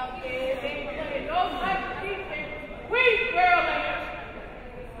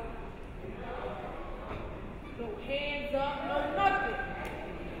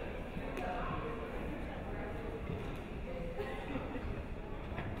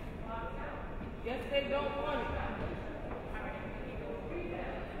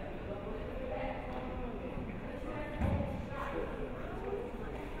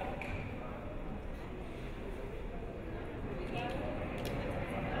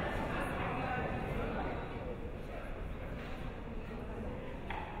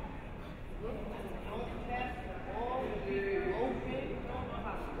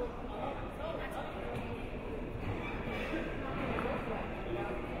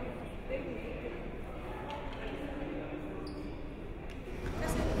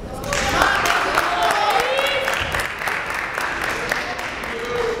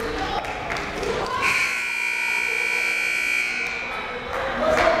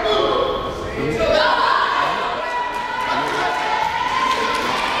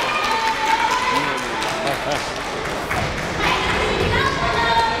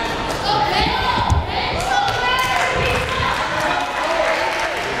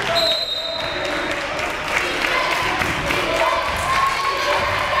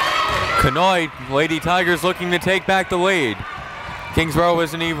 CUNY, Lady Tigers looking to take back the lead. Kingsborough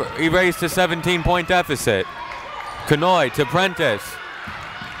is erased a 17-point deficit. CUNY to Prentice.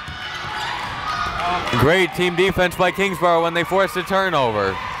 Great team defense by Kingsborough when they forced a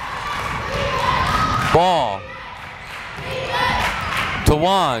turnover. Ball to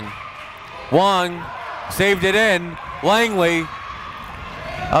Wong. Wong saved it in. Langley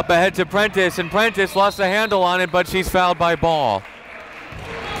up ahead to Prentice, and Prentice lost the handle on it, but she's fouled by Ball.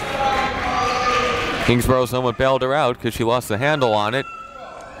 Kingsborough somewhat bailed her out because she lost the handle on it.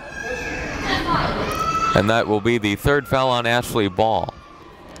 And that will be the third foul on Ashley Ball.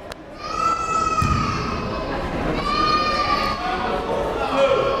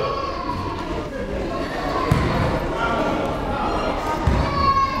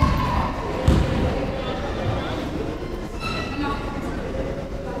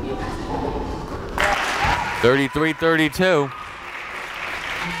 (33-32).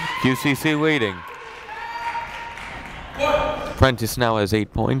 QCC leading. Prentice now has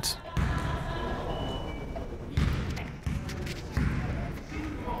 8 points.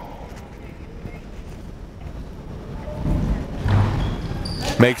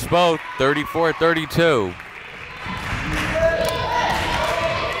 Makes both, 34-32.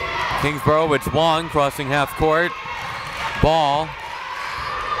 Kingsborough, it's Wong crossing half court. Ball.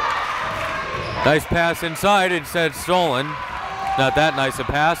 Nice pass inside, instead stolen. Not that nice a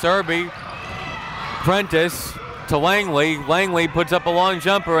pass. Irby. Prentice to Langley. Langley puts up a long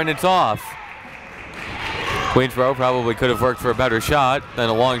jumper and it's off. Queensborough probably could have worked for a better shot than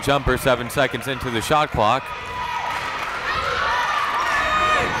a long jumper 7 seconds into the shot clock.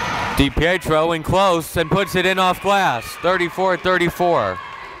 DiPietro in close and puts it in off glass. 34-34.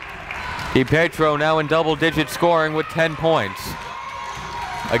 DiPietro now in double-digit scoring with 10 points.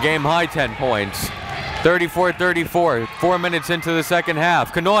 A game-high 10 points. 34-34. 4 minutes into the second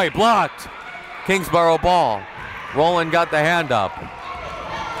half. CUNY blocked. Kingsborough ball. Rowland got the hand up.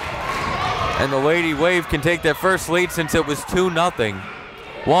 And the Lady Wave can take their first lead since it was 2-0.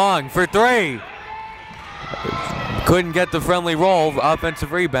 Wong for three. Couldn't get the friendly roll.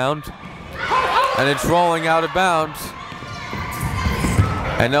 Offensive rebound. And it's rolling out of bounds.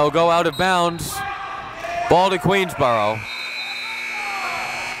 And they'll go out of bounds. Ball to Queensborough.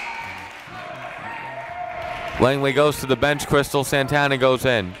 Langley goes to the bench. Crystal Santana goes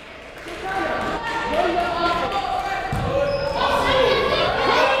in.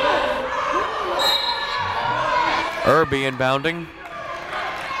 Irby inbounding.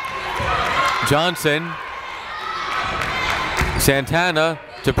 Johnson. Santana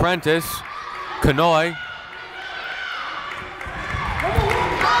to Prentice. CUNY.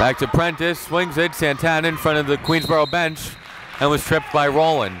 Back to Prentice. Swings it. Santana in front of the Queensborough bench and was tripped by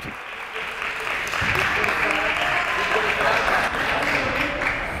Rowland.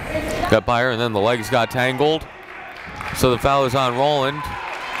 Got by her and then the legs got tangled. So the foul is on Rowland.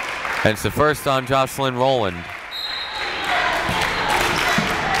 And it's the first on Jocelyn Rowland.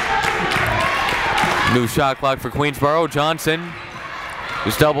 New shot clock for Queensborough. Johnson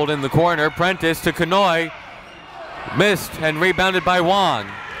is doubled in the corner. Prentice to Kanoy. Missed and rebounded by Wong.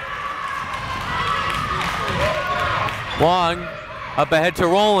 Wong up ahead to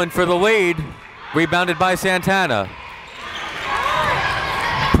Rowland for the lead. Rebounded by Santana.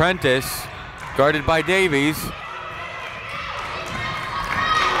 Prentice guarded by Davies.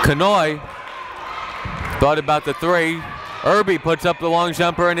 Kanoy thought about the three. Irby puts up the long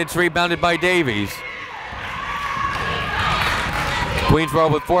jumper and it's rebounded by Davies.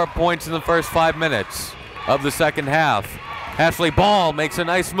 Queensborough with 4 points in the first 5 minutes of the second half. Ashley Ball makes a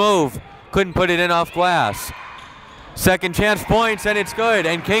nice move. Couldn't put it in off glass. Second chance points and it's good.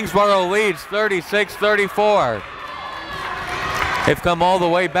 And Kingsborough leads 36-34. They've come all the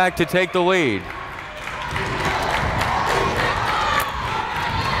way back to take the lead.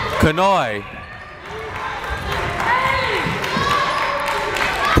 Kanoy.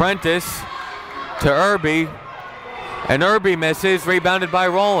 Prentice to Irby. And Irby misses, rebounded by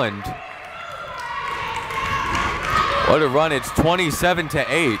Rowland. What a run, it's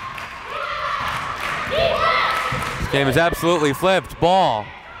 27-8. This game is absolutely flipped. Ball,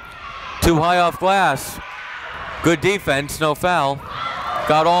 too high off glass. Good defense, no foul.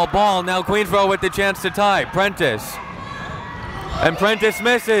 Got all ball, now Queensborough with the chance to tie. Prentice. And Prentice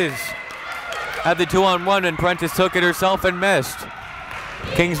misses. Had the 2-on-1 and Prentice took it herself and missed.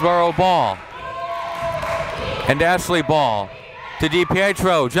 Kingsborough ball. And Ashley Ball to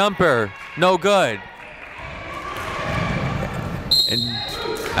DiPietro, jumper, no good. And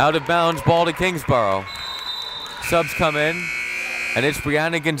out of bounds, ball to Kingsborough. Subs come in, and it's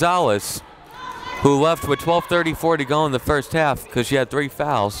Brianna Gonzalez, who left with 12:34 to go in the first half because she had 3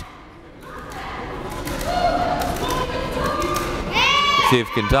 fouls. See if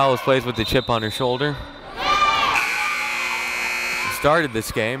Gonzalez plays with the chip on her shoulder. Started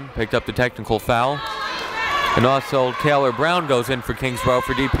this game, picked up the technical foul. And also Taylor Brown goes in for Kingsborough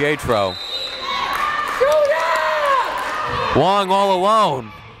for DiPietro. Wong all alone.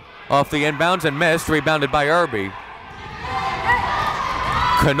 Off the inbounds and missed, rebounded by Irby.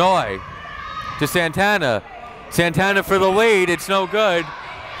 Kanoy to Santana. Santana for the lead, it's no good.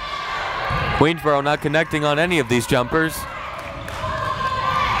 Queensborough not connecting on any of these jumpers.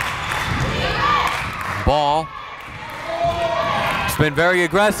 Ball. It's been very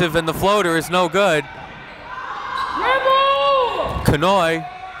aggressive and the floater is no good. Kanoy.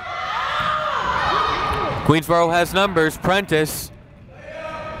 Queensborough has numbers. Prentice.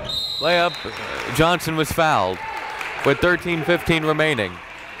 Layup. Johnson was fouled with 13:15 remaining.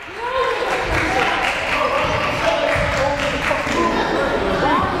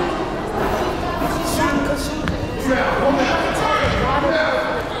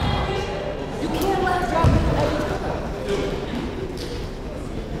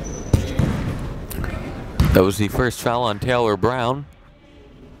 That was the first foul on Taylor Brown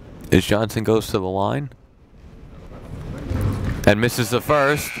as Johnson goes to the line and misses the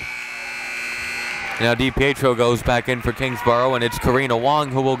first. Now DiPietro goes back in for Kingsborough and it's Karina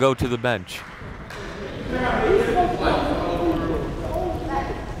Wong who will go to the bench.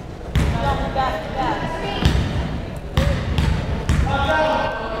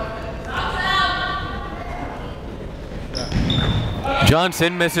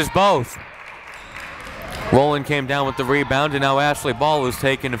 Johnson misses both. Rowland came down with the rebound, and now Ashley Ball has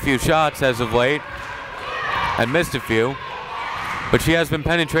taken a few shots as of late and missed a few. But she has been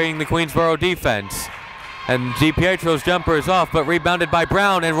penetrating the Queensborough defense. And DiPietro's jumper is off, but rebounded by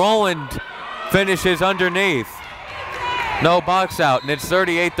Brown, and Rowland finishes underneath. No box out, and it's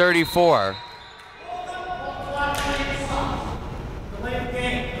 38-34.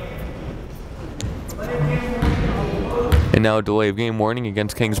 And now a delay of game warning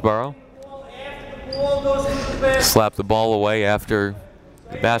against Kingsborough. Slapped the ball away after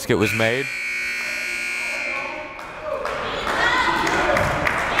the basket was made.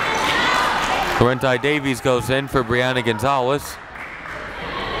 Correnti Davies goes in for Brianna Gonzalez.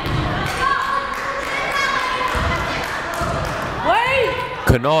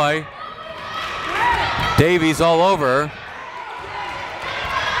 Kanoy. Davies all over her.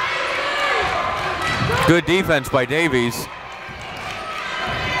 Good defense by Davies.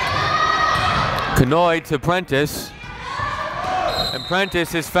 Kanoy to Prentice, and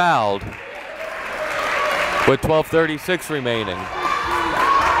Prentice is fouled with 12:36 remaining.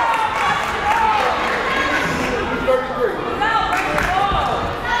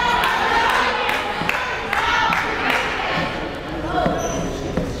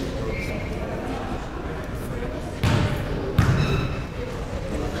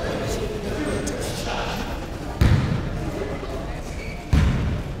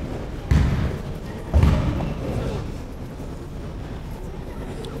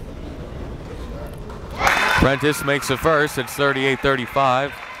 Prentice makes the first. It's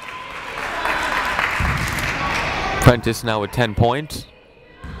 38-35. Prentice now with 10 points.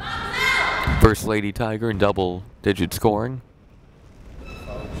 First Lady Tiger in double-digit scoring.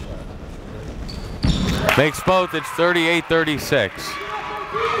 Makes both. It's 38-36.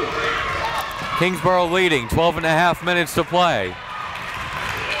 Kingsborough leading. 12.5 minutes to play.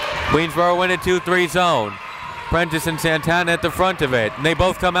 Queensborough in a 2-3 zone. Prentice and Santana at the front of it. And they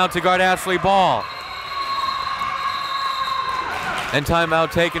both come out to guard Ashley Ball. And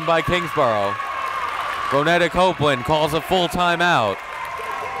timeout taken by Kingsborough. Ronetta Copeland calls a full timeout.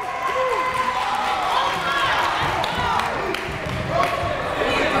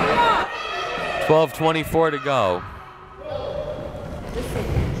 $12:24 to go.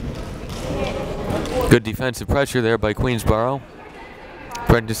 Good defensive pressure there by Queensborough.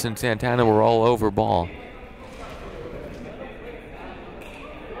 Prentice and Santana were all over Ball.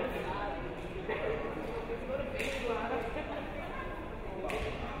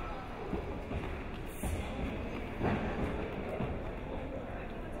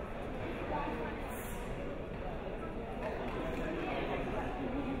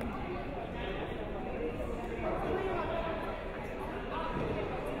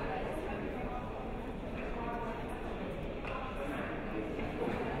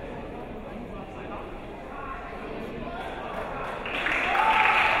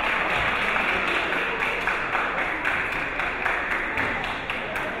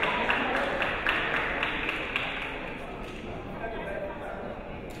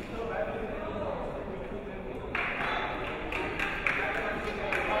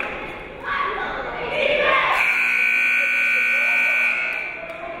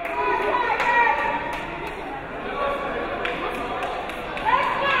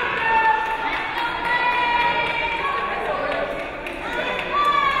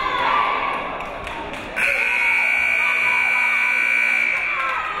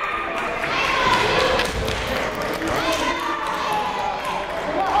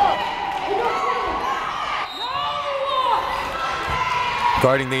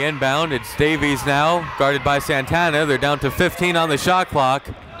 Guarding the inbound, it's Davies now, guarded by Santana. They're down to 15 on the shot clock.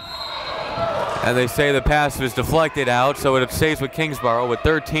 And they say the pass was deflected out, so it stays with Kingsborough with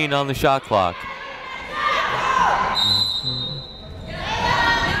 13 on the shot clock.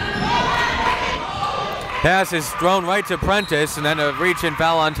 Pass is thrown right to Prentice, and then a reach and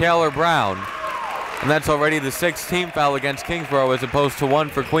foul on Taylor Brown. And that's already the 6th team foul against Kingsborough as opposed to 1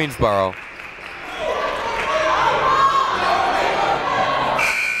 for Queensborough.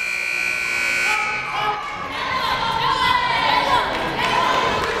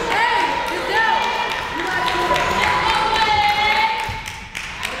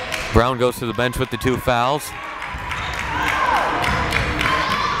 Brown goes to the bench with the 2 fouls.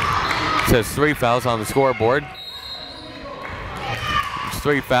 It says 3 fouls on the scoreboard. It's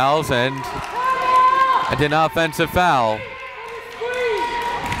 3 fouls and an offensive foul.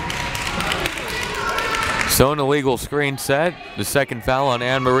 So an illegal screen set. The 2nd foul on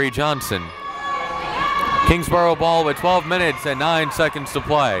Anne-Marie Johnson. Kingsborough ball with 12 minutes and 9 seconds to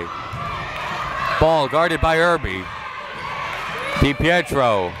play. Ball guarded by Irby.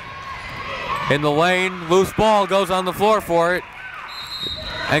 DiPietro. In the lane, loose ball, goes on the floor for it.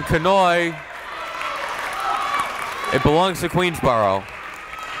 And Conoy, it belongs to Queensborough.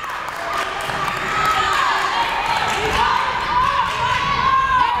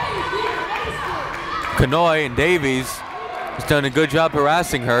 Conoy and Davies has done a good job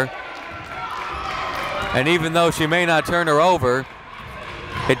harassing her. And even though she may not turn her over,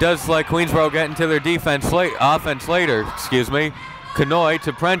 it does let Queensborough get into their offense later, Conoy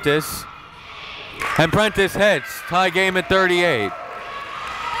to Prentice. And Prentice hits. Tie game at 38.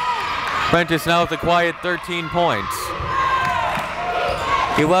 Prentice now with a quiet 13 points.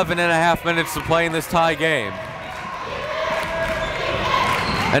 11.5 minutes to play in this tie game.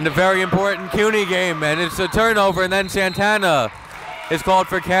 And a very important CUNY game, and it's a turnover, and then Santana is called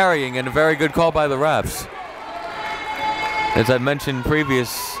for carrying, and a very good call by the refs. As I mentioned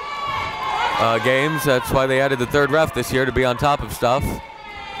previous games, that's why they added the 3rd ref this year, to be on top of stuff.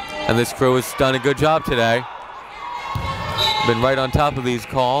 And this crew has done a good job today. Been right on top of these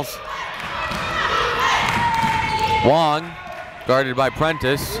calls. Wong, guarded by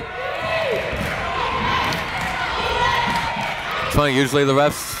Prentice. It's funny, usually the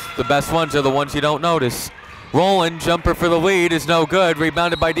refs, the best ones are the ones you don't notice. Rowland, jumper for the lead, is no good.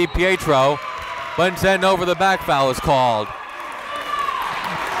 Rebounded by DiPietro. But instead, over the back foul is called.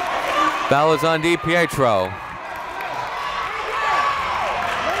 Foul is on DiPietro.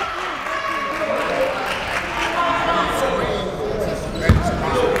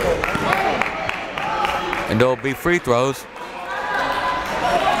 And there'll be free throws.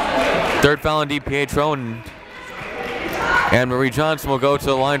 Third foul on DiPietro, and Anne-Marie Johnson will go to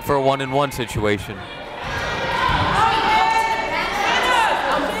the line for a 1-and-1 situation.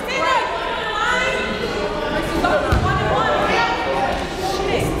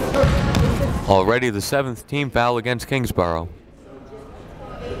 Already the 7th team foul against Kingsborough.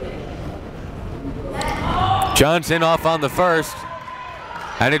 Johnson off on the first,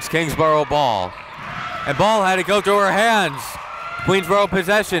 and it's Kingsborough ball. And ball had to go through her hands. Queensborough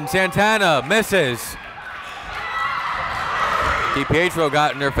possession, Santana misses. DiPietro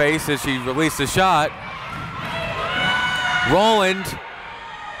got in her face as she released the shot. Rowland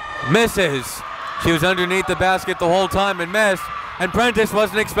misses. She was underneath the basket the whole time and missed. And Prentice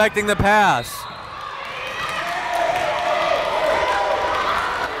wasn't expecting the pass.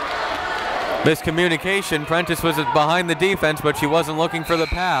 Miscommunication. Prentice was behind the defense, but she wasn't looking for the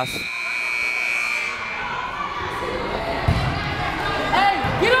pass. Hey,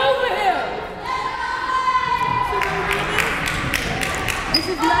 get over here!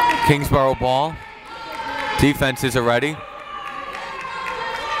 Kingsborough ball. Defenses are ready.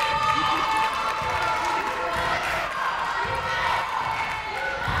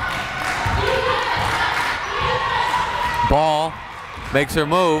 Ball makes her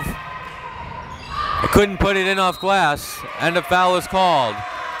move. Couldn't put it in off glass, and a foul is called.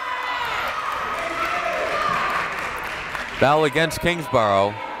 Foul against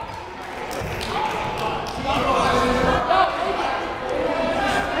Kingsborough.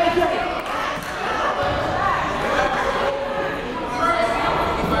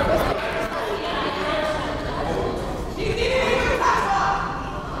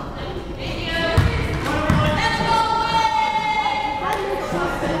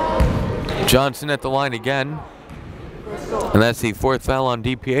 Johnson at the line again. And that's the 4th foul on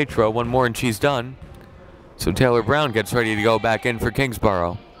DiPietro. One more and she's done. So Taylor Brown gets ready to go back in for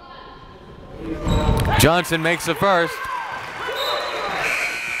Kingsborough. Johnson makes the first.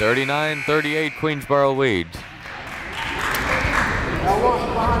 39-38, Queensborough leads.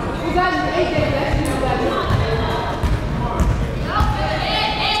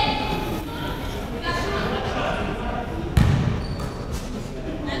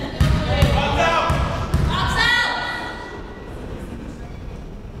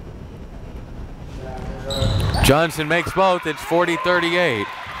 Johnson makes both. It's 40-38.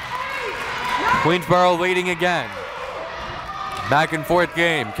 Queensborough leading again. Back and forth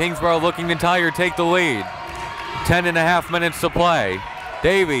game. Kingsborough looking to tie or take the lead. 10.5 minutes to play.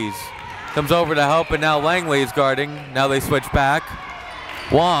 Davies comes over to help, and now Langley is guarding. Now they switch back.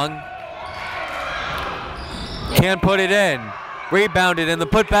 Wong can't put it in. Rebounded, and the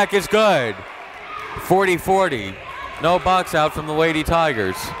putback is good. 40-40. No box out from the Lady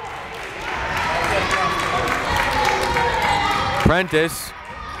Tigers. Prentice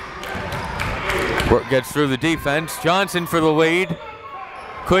gets through the defense. Johnson for the lead.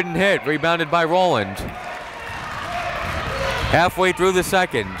 Couldn't hit. Rebounded by Rowland. Halfway through the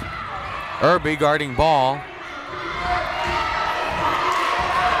second. Irby guarding ball.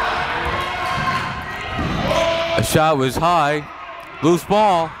 A shot was high. Loose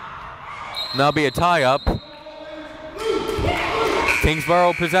ball. Now be a tie-up.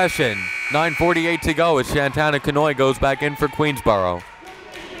 Kingsborough possession. 9:48 to go as Santana CUNY goes back in for Queensborough.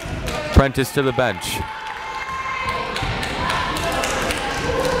 Prentice to the bench.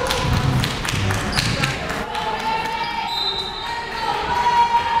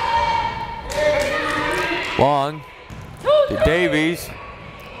 Long to Davies.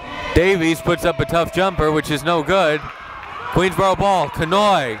 Davies puts up a tough jumper, which is no good. Queensborough ball.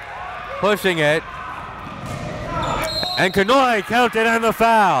 CUNY pushing it. And CUNY counted on the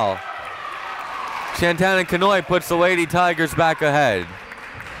foul. Santana CUNY puts the Lady Tigers back ahead.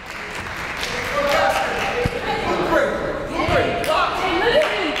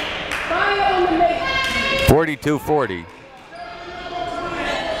 (42-40).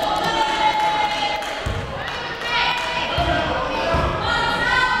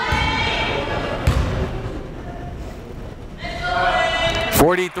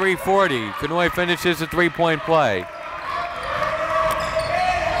 (43-40). CUNY finishes a three-point play.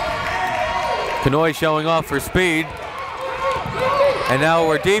 CUNY showing off for speed. And now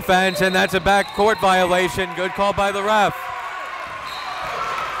we're defense, and that's a backcourt violation. Good call by the ref.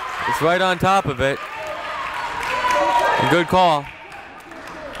 It's right on top of it. And good call.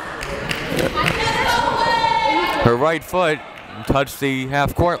 Her right foot touched the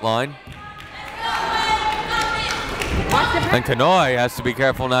half-court line. And CUNY has to be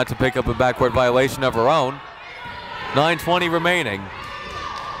careful not to pick up a backcourt violation of her own. 9:20 remaining.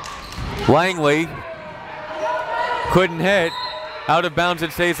 Langley Couldn't hit. Out of bounds,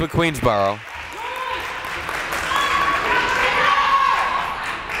 it stays with Queensborough.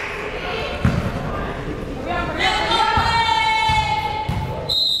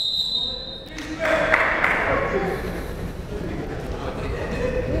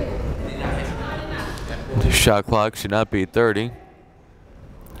 The shot clock should not be 30.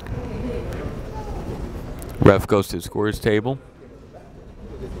 Ref goes to the scores table.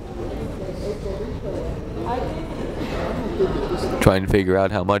 Trying to figure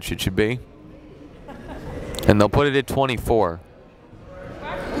out how much it should be. And they'll put it at 24.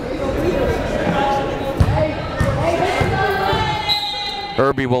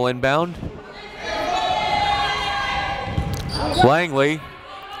 Irby will inbound. Langley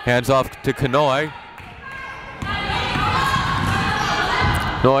hands off to CUNY.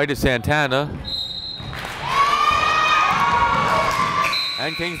 Noy to Santana.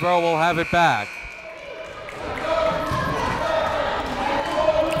 And Kingsborough will have it back.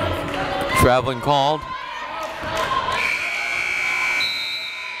 Traveling called.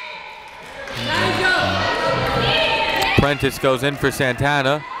 Prentice goes in for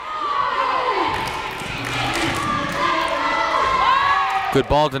Santana. Good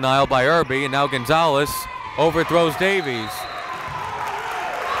ball denial by Irby, and now Gonzalez overthrows Davies.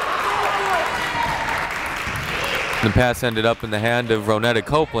 The pass ended up in the hand of Ronetta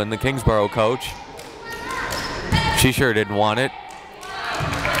Copeland, the Kingsborough coach. She sure didn't want it.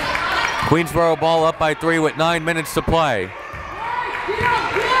 Queensborough ball up by 3 with 9 minutes to play.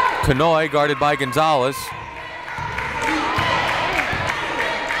 CUNY guarded by Gonzalez.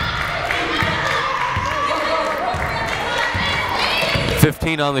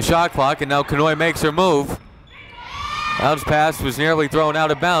 .15 on the shot clock, and now CUNY makes her move. Bounce pass was nearly thrown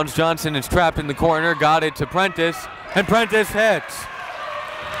out of bounds. Johnson is trapped in the corner, got it to Prentice, and Prentice hits.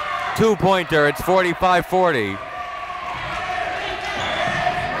 Two-pointer, it's 45-40.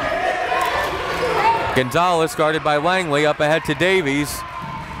 Gonzalez guarded by Langley, up ahead to Davies.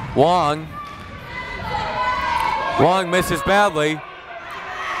 Wong misses badly.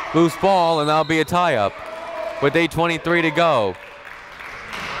 Loose ball, and that'll be a tie-up with 8:23 to go.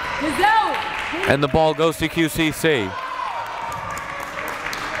 And the ball goes to QCC.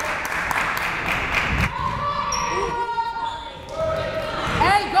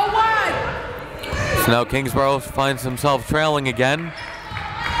 Hey, go wide. So now Kingsborough finds himself trailing again.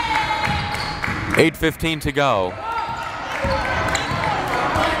 8:15 to go.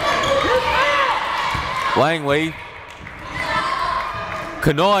 Langley.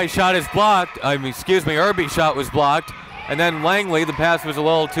 CUNY shot is blocked. Irby's shot was blocked. And then Langley, the pass was a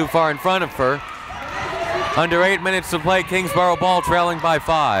little too far in front of her. Under 8 minutes to play, Kingsborough ball trailing by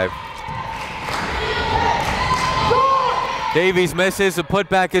 5. Davies misses, the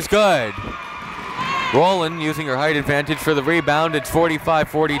putback is good. Rowland using her height advantage for the rebound, it's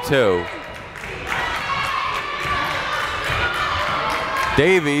 45-42.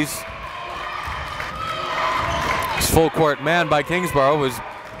 Davies, full court man by Kingsborough, has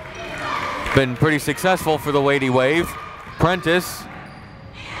been pretty successful for the Lady Wave. Prentice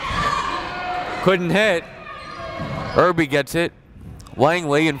couldn't hit. Irby gets it.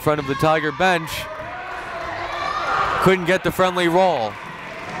 Langley in front of the Tiger bench couldn't get the friendly roll.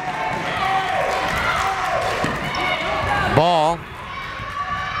 Ball.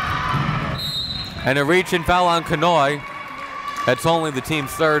 And a reach and foul on CUNY. That's only the team's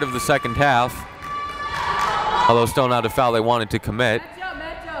third of the second half. Although still not a foul they wanted to commit.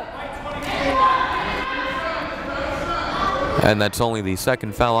 And that's only the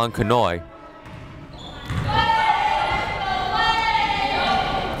second foul on CUNY.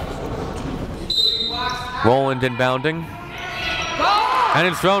 Rowland inbounding. And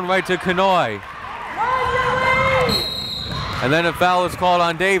it's thrown right to CUNY. And then a foul is called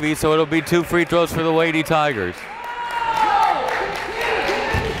on Davies, so it'll be 2 free throws for the Lady Tigers.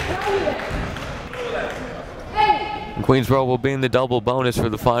 And Queensborough will be in the double bonus for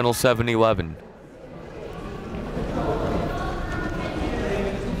the final 7-11.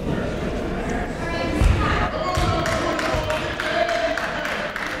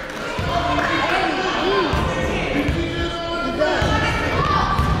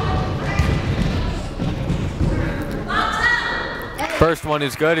 First one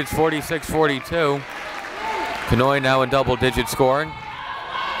is good, it's 46-42. CUNY now in double-digit scoring.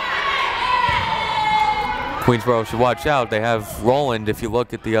 Queensborough should watch out. They have Rowland if you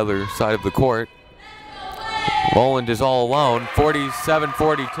look at the other side of the court. Rowland is all alone,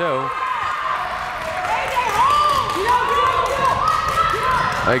 47-42.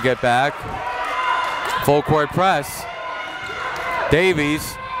 They get back. Full court press.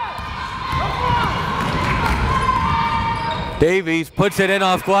 Davies. Davies puts it in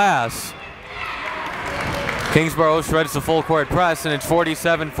off glass. Kingsborough shreds the full court press, and it's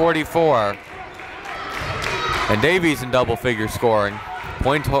 47-44. And Davies in double figure scoring.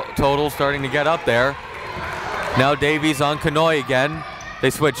 Point total starting to get up there. Now Davies on Conoy again. They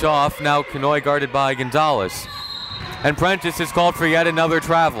switch off. Now Conoy guarded by Gonzalez. And Prentice is called for yet another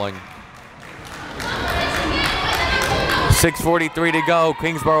traveling. 6:43 to go.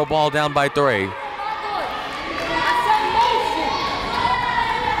 Kingsborough ball down by 3.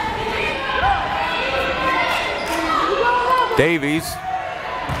 Davies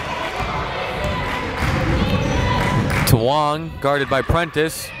to Wong, guarded by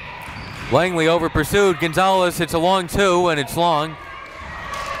Prentice. Langley over pursued. Gonzalez hits a long 2, and it's long.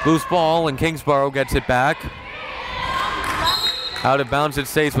 Loose ball, and Kingsborough gets it back. Out of bounds, it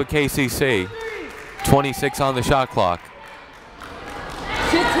stays with KCC. 26 on the shot clock.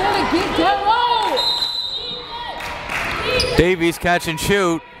 Davies catch and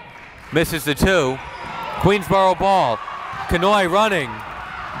shoot. Misses the 2. Queensborough ball. Conoy running.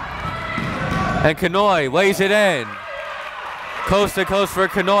 And Conoy lays it in. Coast to coast for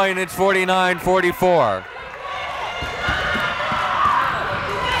Conoy, and it's 49-44.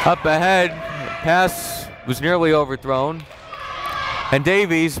 Up ahead, pass was nearly overthrown. And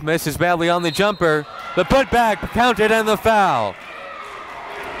Davies misses badly on the jumper. The putback counted and the foul.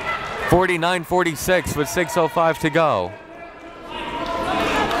 49-46 with 6:05 to go.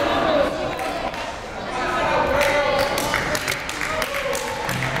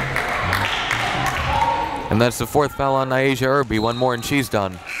 And that's the 4th foul on Nyasia Irby. One more and she's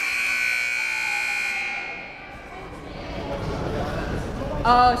done.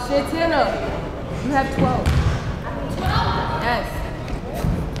 Santana, you have 12. Yes.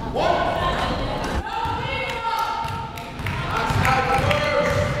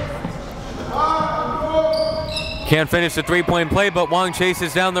 Can't finish the 3-point play, but Wong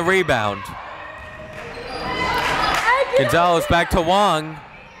chases down the rebound. Gonzalez back to Wong.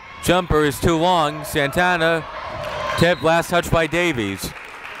 Jumper is too long. Santana tip, last touch by Davies.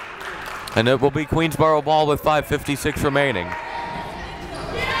 And it will be Queensborough ball with 5:56 remaining.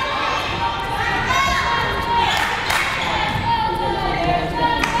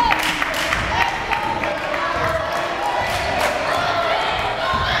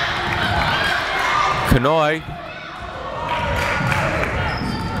 Conoy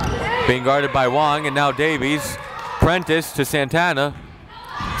being guarded by Wong, and now Davies. Prentice to Santana.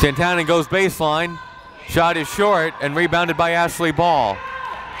 Santana goes baseline. Shot is short and rebounded by Ashley Ball.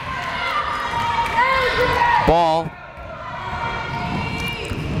 Ball.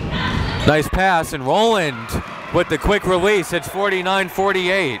 Nice pass, and Rowland with the quick release. It's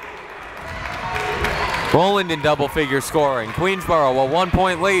 49-48. Rowland in double figure scoring. Queensborough a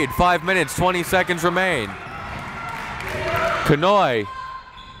 1-point lead. 5 minutes, 20 seconds remain. Conoy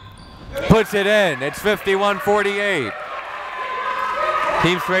puts it in. It's 51-48.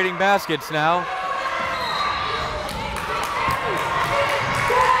 Teams trading baskets now.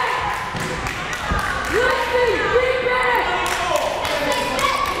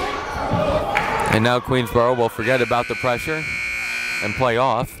 And now Queensborough will forget about the pressure and play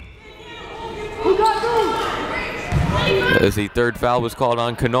off. As the 3rd foul was called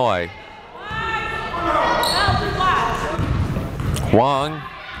on Conoy. Wong.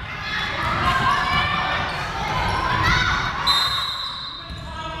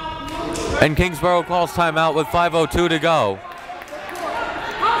 And Kingsborough calls timeout with 5:02 to go.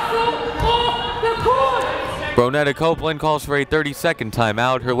 Bronetta Copeland calls for a 30-second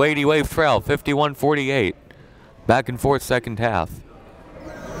timeout. Her Lady Wave trail 51-48. Back and forth second half.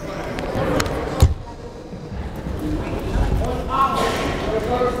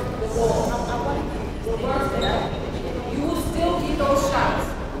 You will still get those shots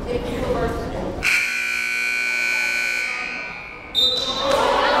if you reverse it.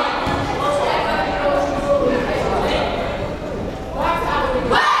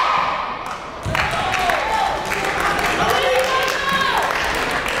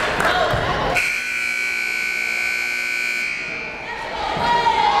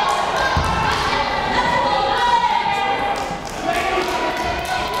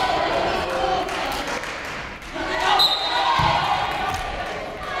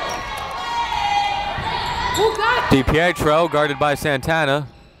 DiPietro guarded by Santana.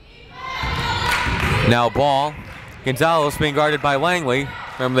 Now Ball. Gonzalez being guarded by Langley.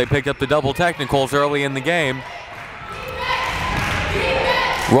 Remember, they picked up the double technicals early in the game.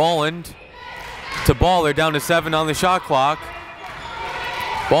 Rowland to Ball. They're down to 7 on the shot clock.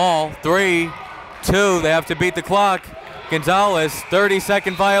 Ball, 3, 2. They have to beat the clock. Gonzalez,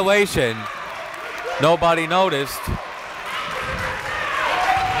 30-second violation. Nobody noticed.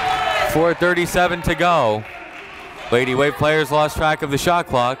 4:37 to go. Lady Wave players lost track of the shot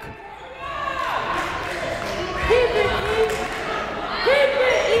clock.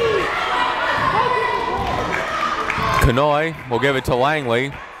 Kanoy will give it to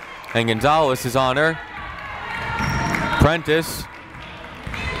Langley, and Gonzalez is on her. Prentice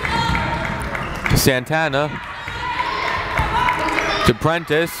to Santana to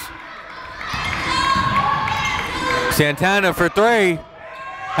Prentice. Santana for three,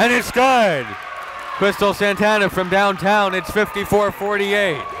 and it's good. Crystal Santana from downtown, it's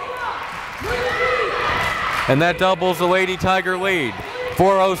 54-48. And that doubles the Lady Tiger lead.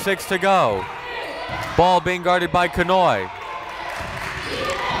 4:06 to go. Ball being guarded by Kanoy.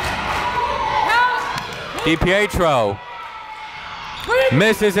 DiPietro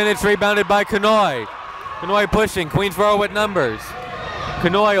misses, and it's rebounded by Kanoy. Kanoy pushing, Queensborough with numbers.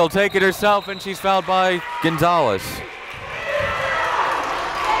 Kanoy will take it herself, and she's fouled by Gonzalez.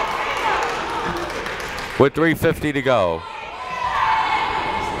 With 3:50 to go.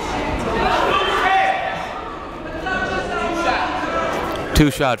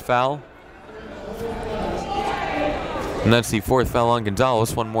 Two-shot foul. And that's the fourth foul on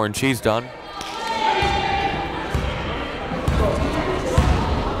Gonzalez. One more and she's done.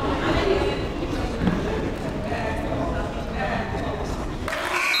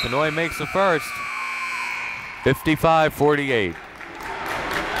 Kanoy makes the first. 55-48.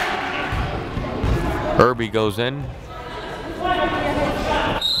 Irby goes in.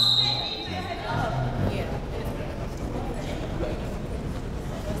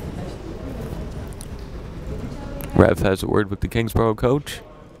 Rev has a word with the Kingsborough coach.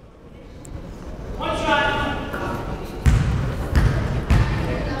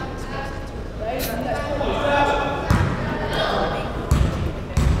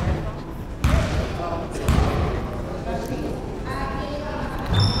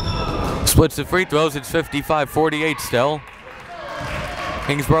 Splits the free throws, it's 55-48 still.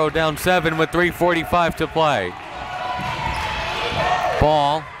 Kingsborough down 7 with 3:45 to play.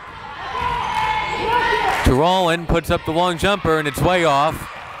 Ball to Rollin, puts up the long jumper and it's way off.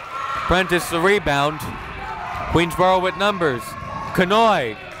 Prentice the rebound. Queensborough with numbers.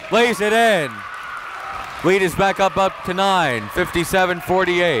 Kanoy lays it in. Lead is back up to 9,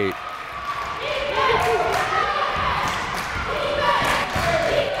 57-48.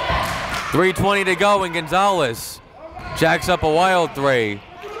 .320 to go, and Gonzalez jacks up a wild three.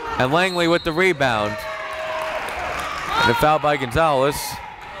 And Langley with the rebound. And a foul by Gonzalez.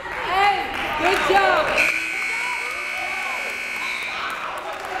 Hey, good job.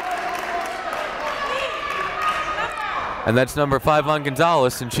 And that's number 5 on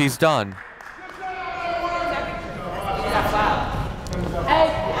Gonzalez, and she's done.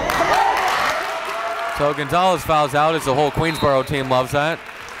 So Gonzalez fouls out, as the whole Queensborough team loves that.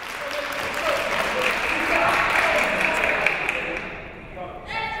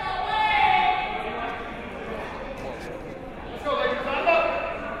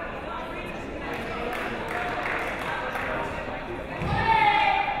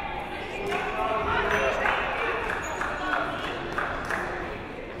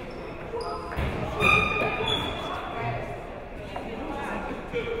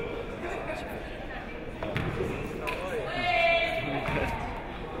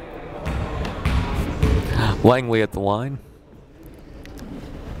 Langley at the line.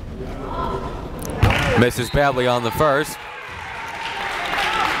 Misses badly on the first.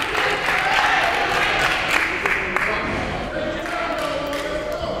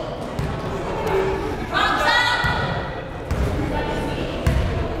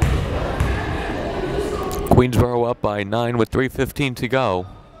 Queensborough up by 9 with 3:15 to go.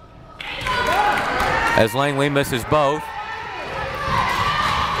 As Langley misses both.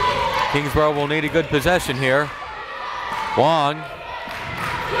 Kingsborough will need a good possession here. Wong.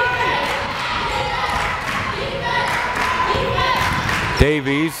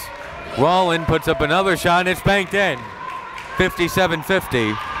 Davies. Rollin puts up another shot and it's banked in.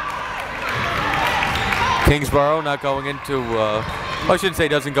 57-50. Kingsborough not going into, I shouldn't say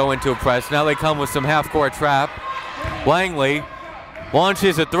doesn't go into a press. Now they come with some half-court trap. Langley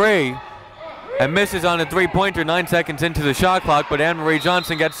launches a three and misses on a three-pointer 9 seconds into the shot clock, but Anne-Marie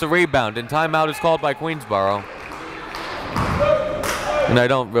Johnson gets the rebound, and timeout is called by Queensborough. And I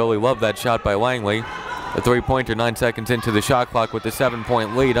don't really love that shot by Langley. A three-pointer 9 seconds into the shot clock with a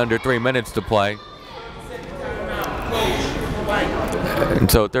 7-point lead, under 3 minutes to play. And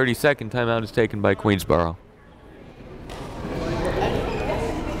so a 30-second timeout is taken by Queensborough.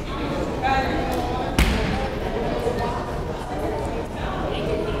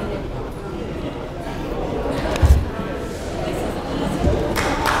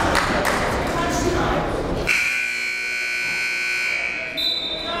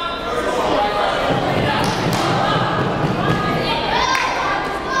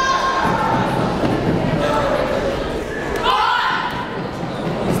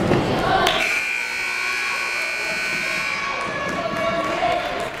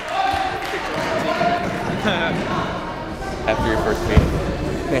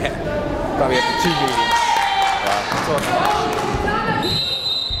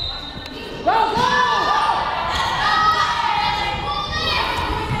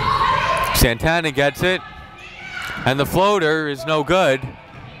 Santana gets it, and the floater is no good.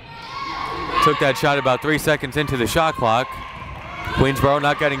 Took that shot about 3 seconds into the shot clock. Queensborough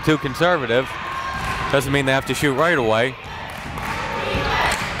not getting too conservative. Doesn't mean they have to shoot right away.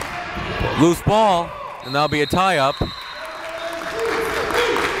 Loose ball, and that'll be a tie-up.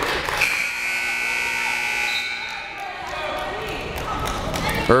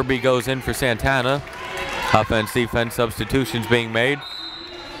 Irby goes in for Santana. Offense-defense substitutions being made.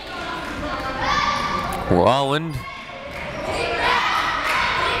 Rolland.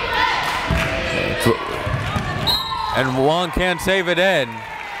 And Wong can't save it in.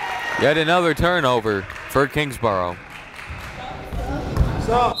 Yet another turnover for Kingsborough.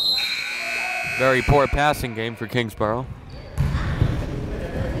 Very poor passing game for Kingsborough.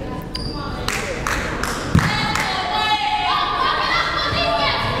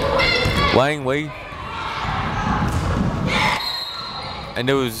 Langley. And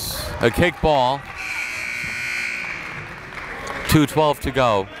it was a kick ball. 2:12 to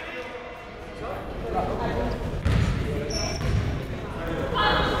go.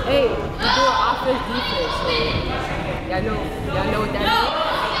 Hey, you're doing offense defense. Y'all know what that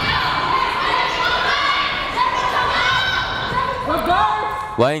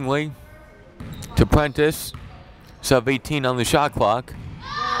is? Langley to Prentice. Sub 18 on the shot clock.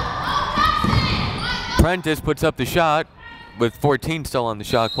 Prentice puts up the shot with 14 still on the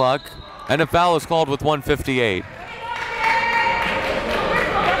shot clock. And a foul is called with 1:58.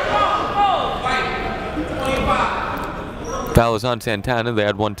 Foul is on Santana. They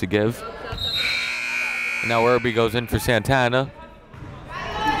had one to give. And now Irby goes in for Santana.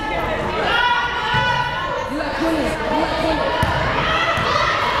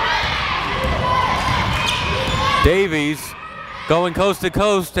 Davies going coast to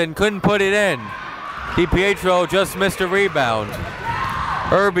coast and couldn't put it in. DiPietro just missed a rebound.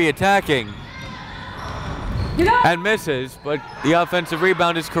 Irby attacking and misses, but the offensive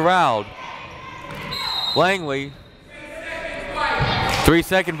rebound is corralled. Langley.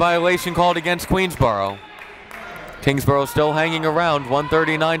 3-second violation called against Queensborough. Kingsborough still hanging around,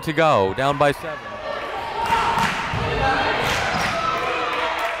 1:39 to go, down by 7.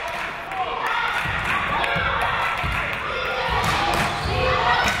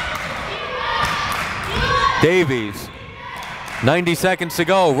 Davies, 90 seconds to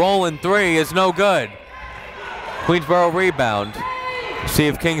go, rolling 3 is no good. Queensborough rebound. See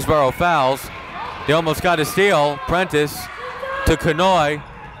if Kingsborough fouls. They almost got a steal. Prentice to CUNY.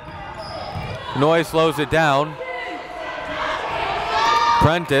 CUNY slows it down.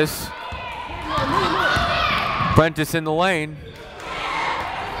 Prentice in the lane.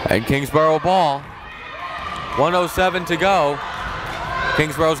 And Kingsborough ball. 1:07 to go.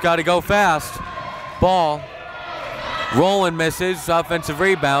 Kingsborough's got to go fast. Ball. Roland misses. Offensive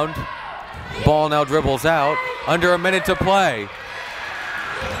rebound. Ball now dribbles out. Under a minute to play.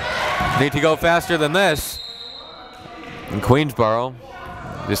 Need to go faster than this. And Queensborough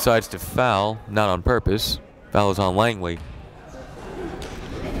decides to foul, not on purpose. Foul is on Langley.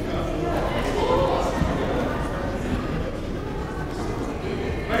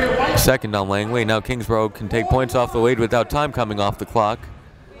 Second on Langley. Now Kingsborough can take points off the lead without time coming off the clock.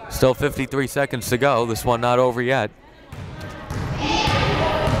 Still 53 seconds to go. This one not over yet.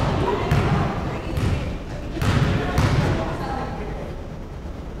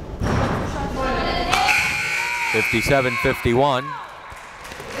 57-51.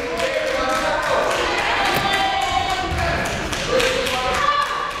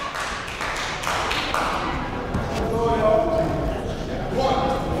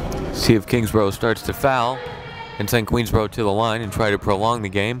 See if Kingsborough starts to foul and send Queensborough to the line and try to prolong the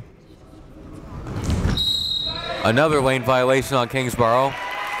game. Another lane violation on Kingsborough.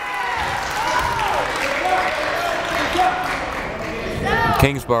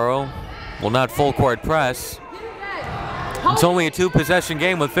 Kingsborough will not full court press. It's only a 2-possession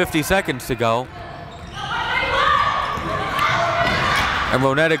game with 50 seconds to go. And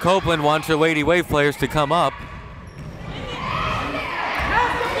Ronetta Copeland wants her Lady Wave players to come up.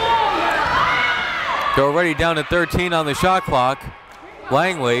 They're already down to 13 on the shot clock.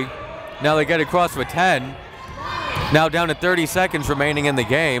 Langley, now they get across with 10. Now down to 30 seconds remaining in the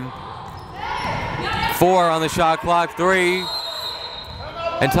game. 4 on the shot clock, 3.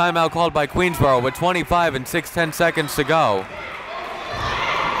 And timeout called by Queensborough with 25 and 6/10 seconds to go.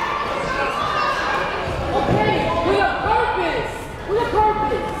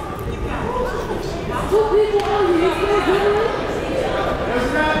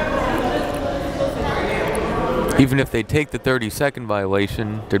 Even if they take the 30-second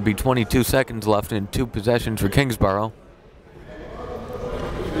violation, there'd be 22 seconds left in 2 possessions for Kingsborough.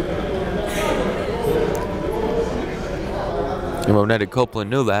 Ronetta Copeland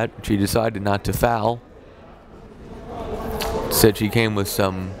knew that. She decided not to foul. Said she came with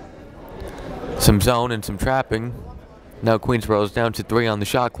some zone and some trapping. Now Queensborough is down to 3 on the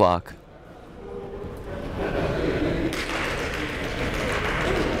shot clock.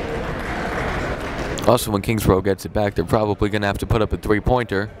 Also, when Kingsborough gets it back, they're probably going to have to put up a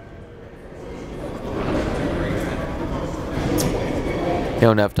 3-pointer. They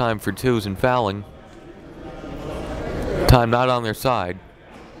don't have time for twos and fouling. Time not on their side.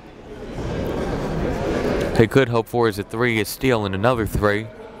 They could hope for is a 3, a steal, and another 3.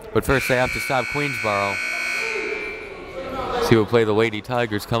 But first they have to stop Queensborough. See what play the Lady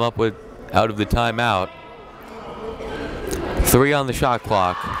Tigers come up with out of the timeout. 3 on the shot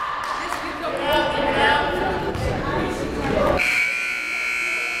clock.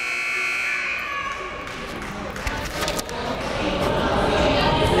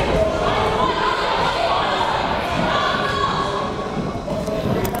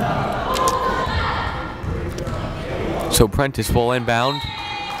 So Prentice will inbound.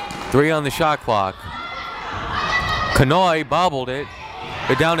 3 on the shot clock. CUNY bobbled it.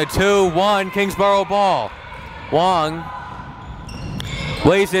 They're down to 2-1, Kingsborough ball. Wong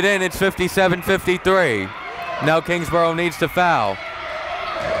lays it in, it's 57-53. Now Kingsborough needs to foul.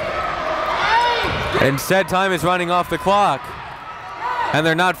 Instead, time is running off the clock. And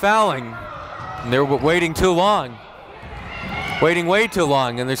they're not fouling. And they're waiting too long. Waiting way too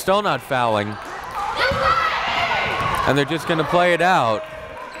long, and they're still not fouling. And they're just going to play it out.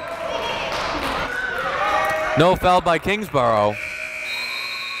 No foul by Kingsborough.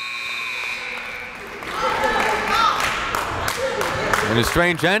 And a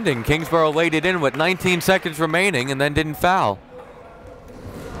strange ending. Kingsborough laid it in with 19 seconds remaining and then didn't foul.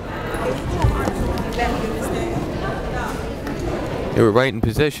 They were right in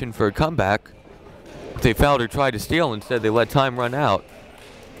position for a comeback. They fouled or tried to steal. Instead, they let time run out.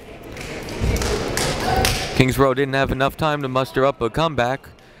 Kingsborough didn't have enough time to muster up a comeback.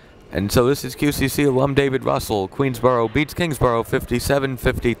 And so this is QCC alum David Russell. Queensborough beats Kingsborough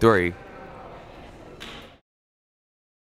 57-53.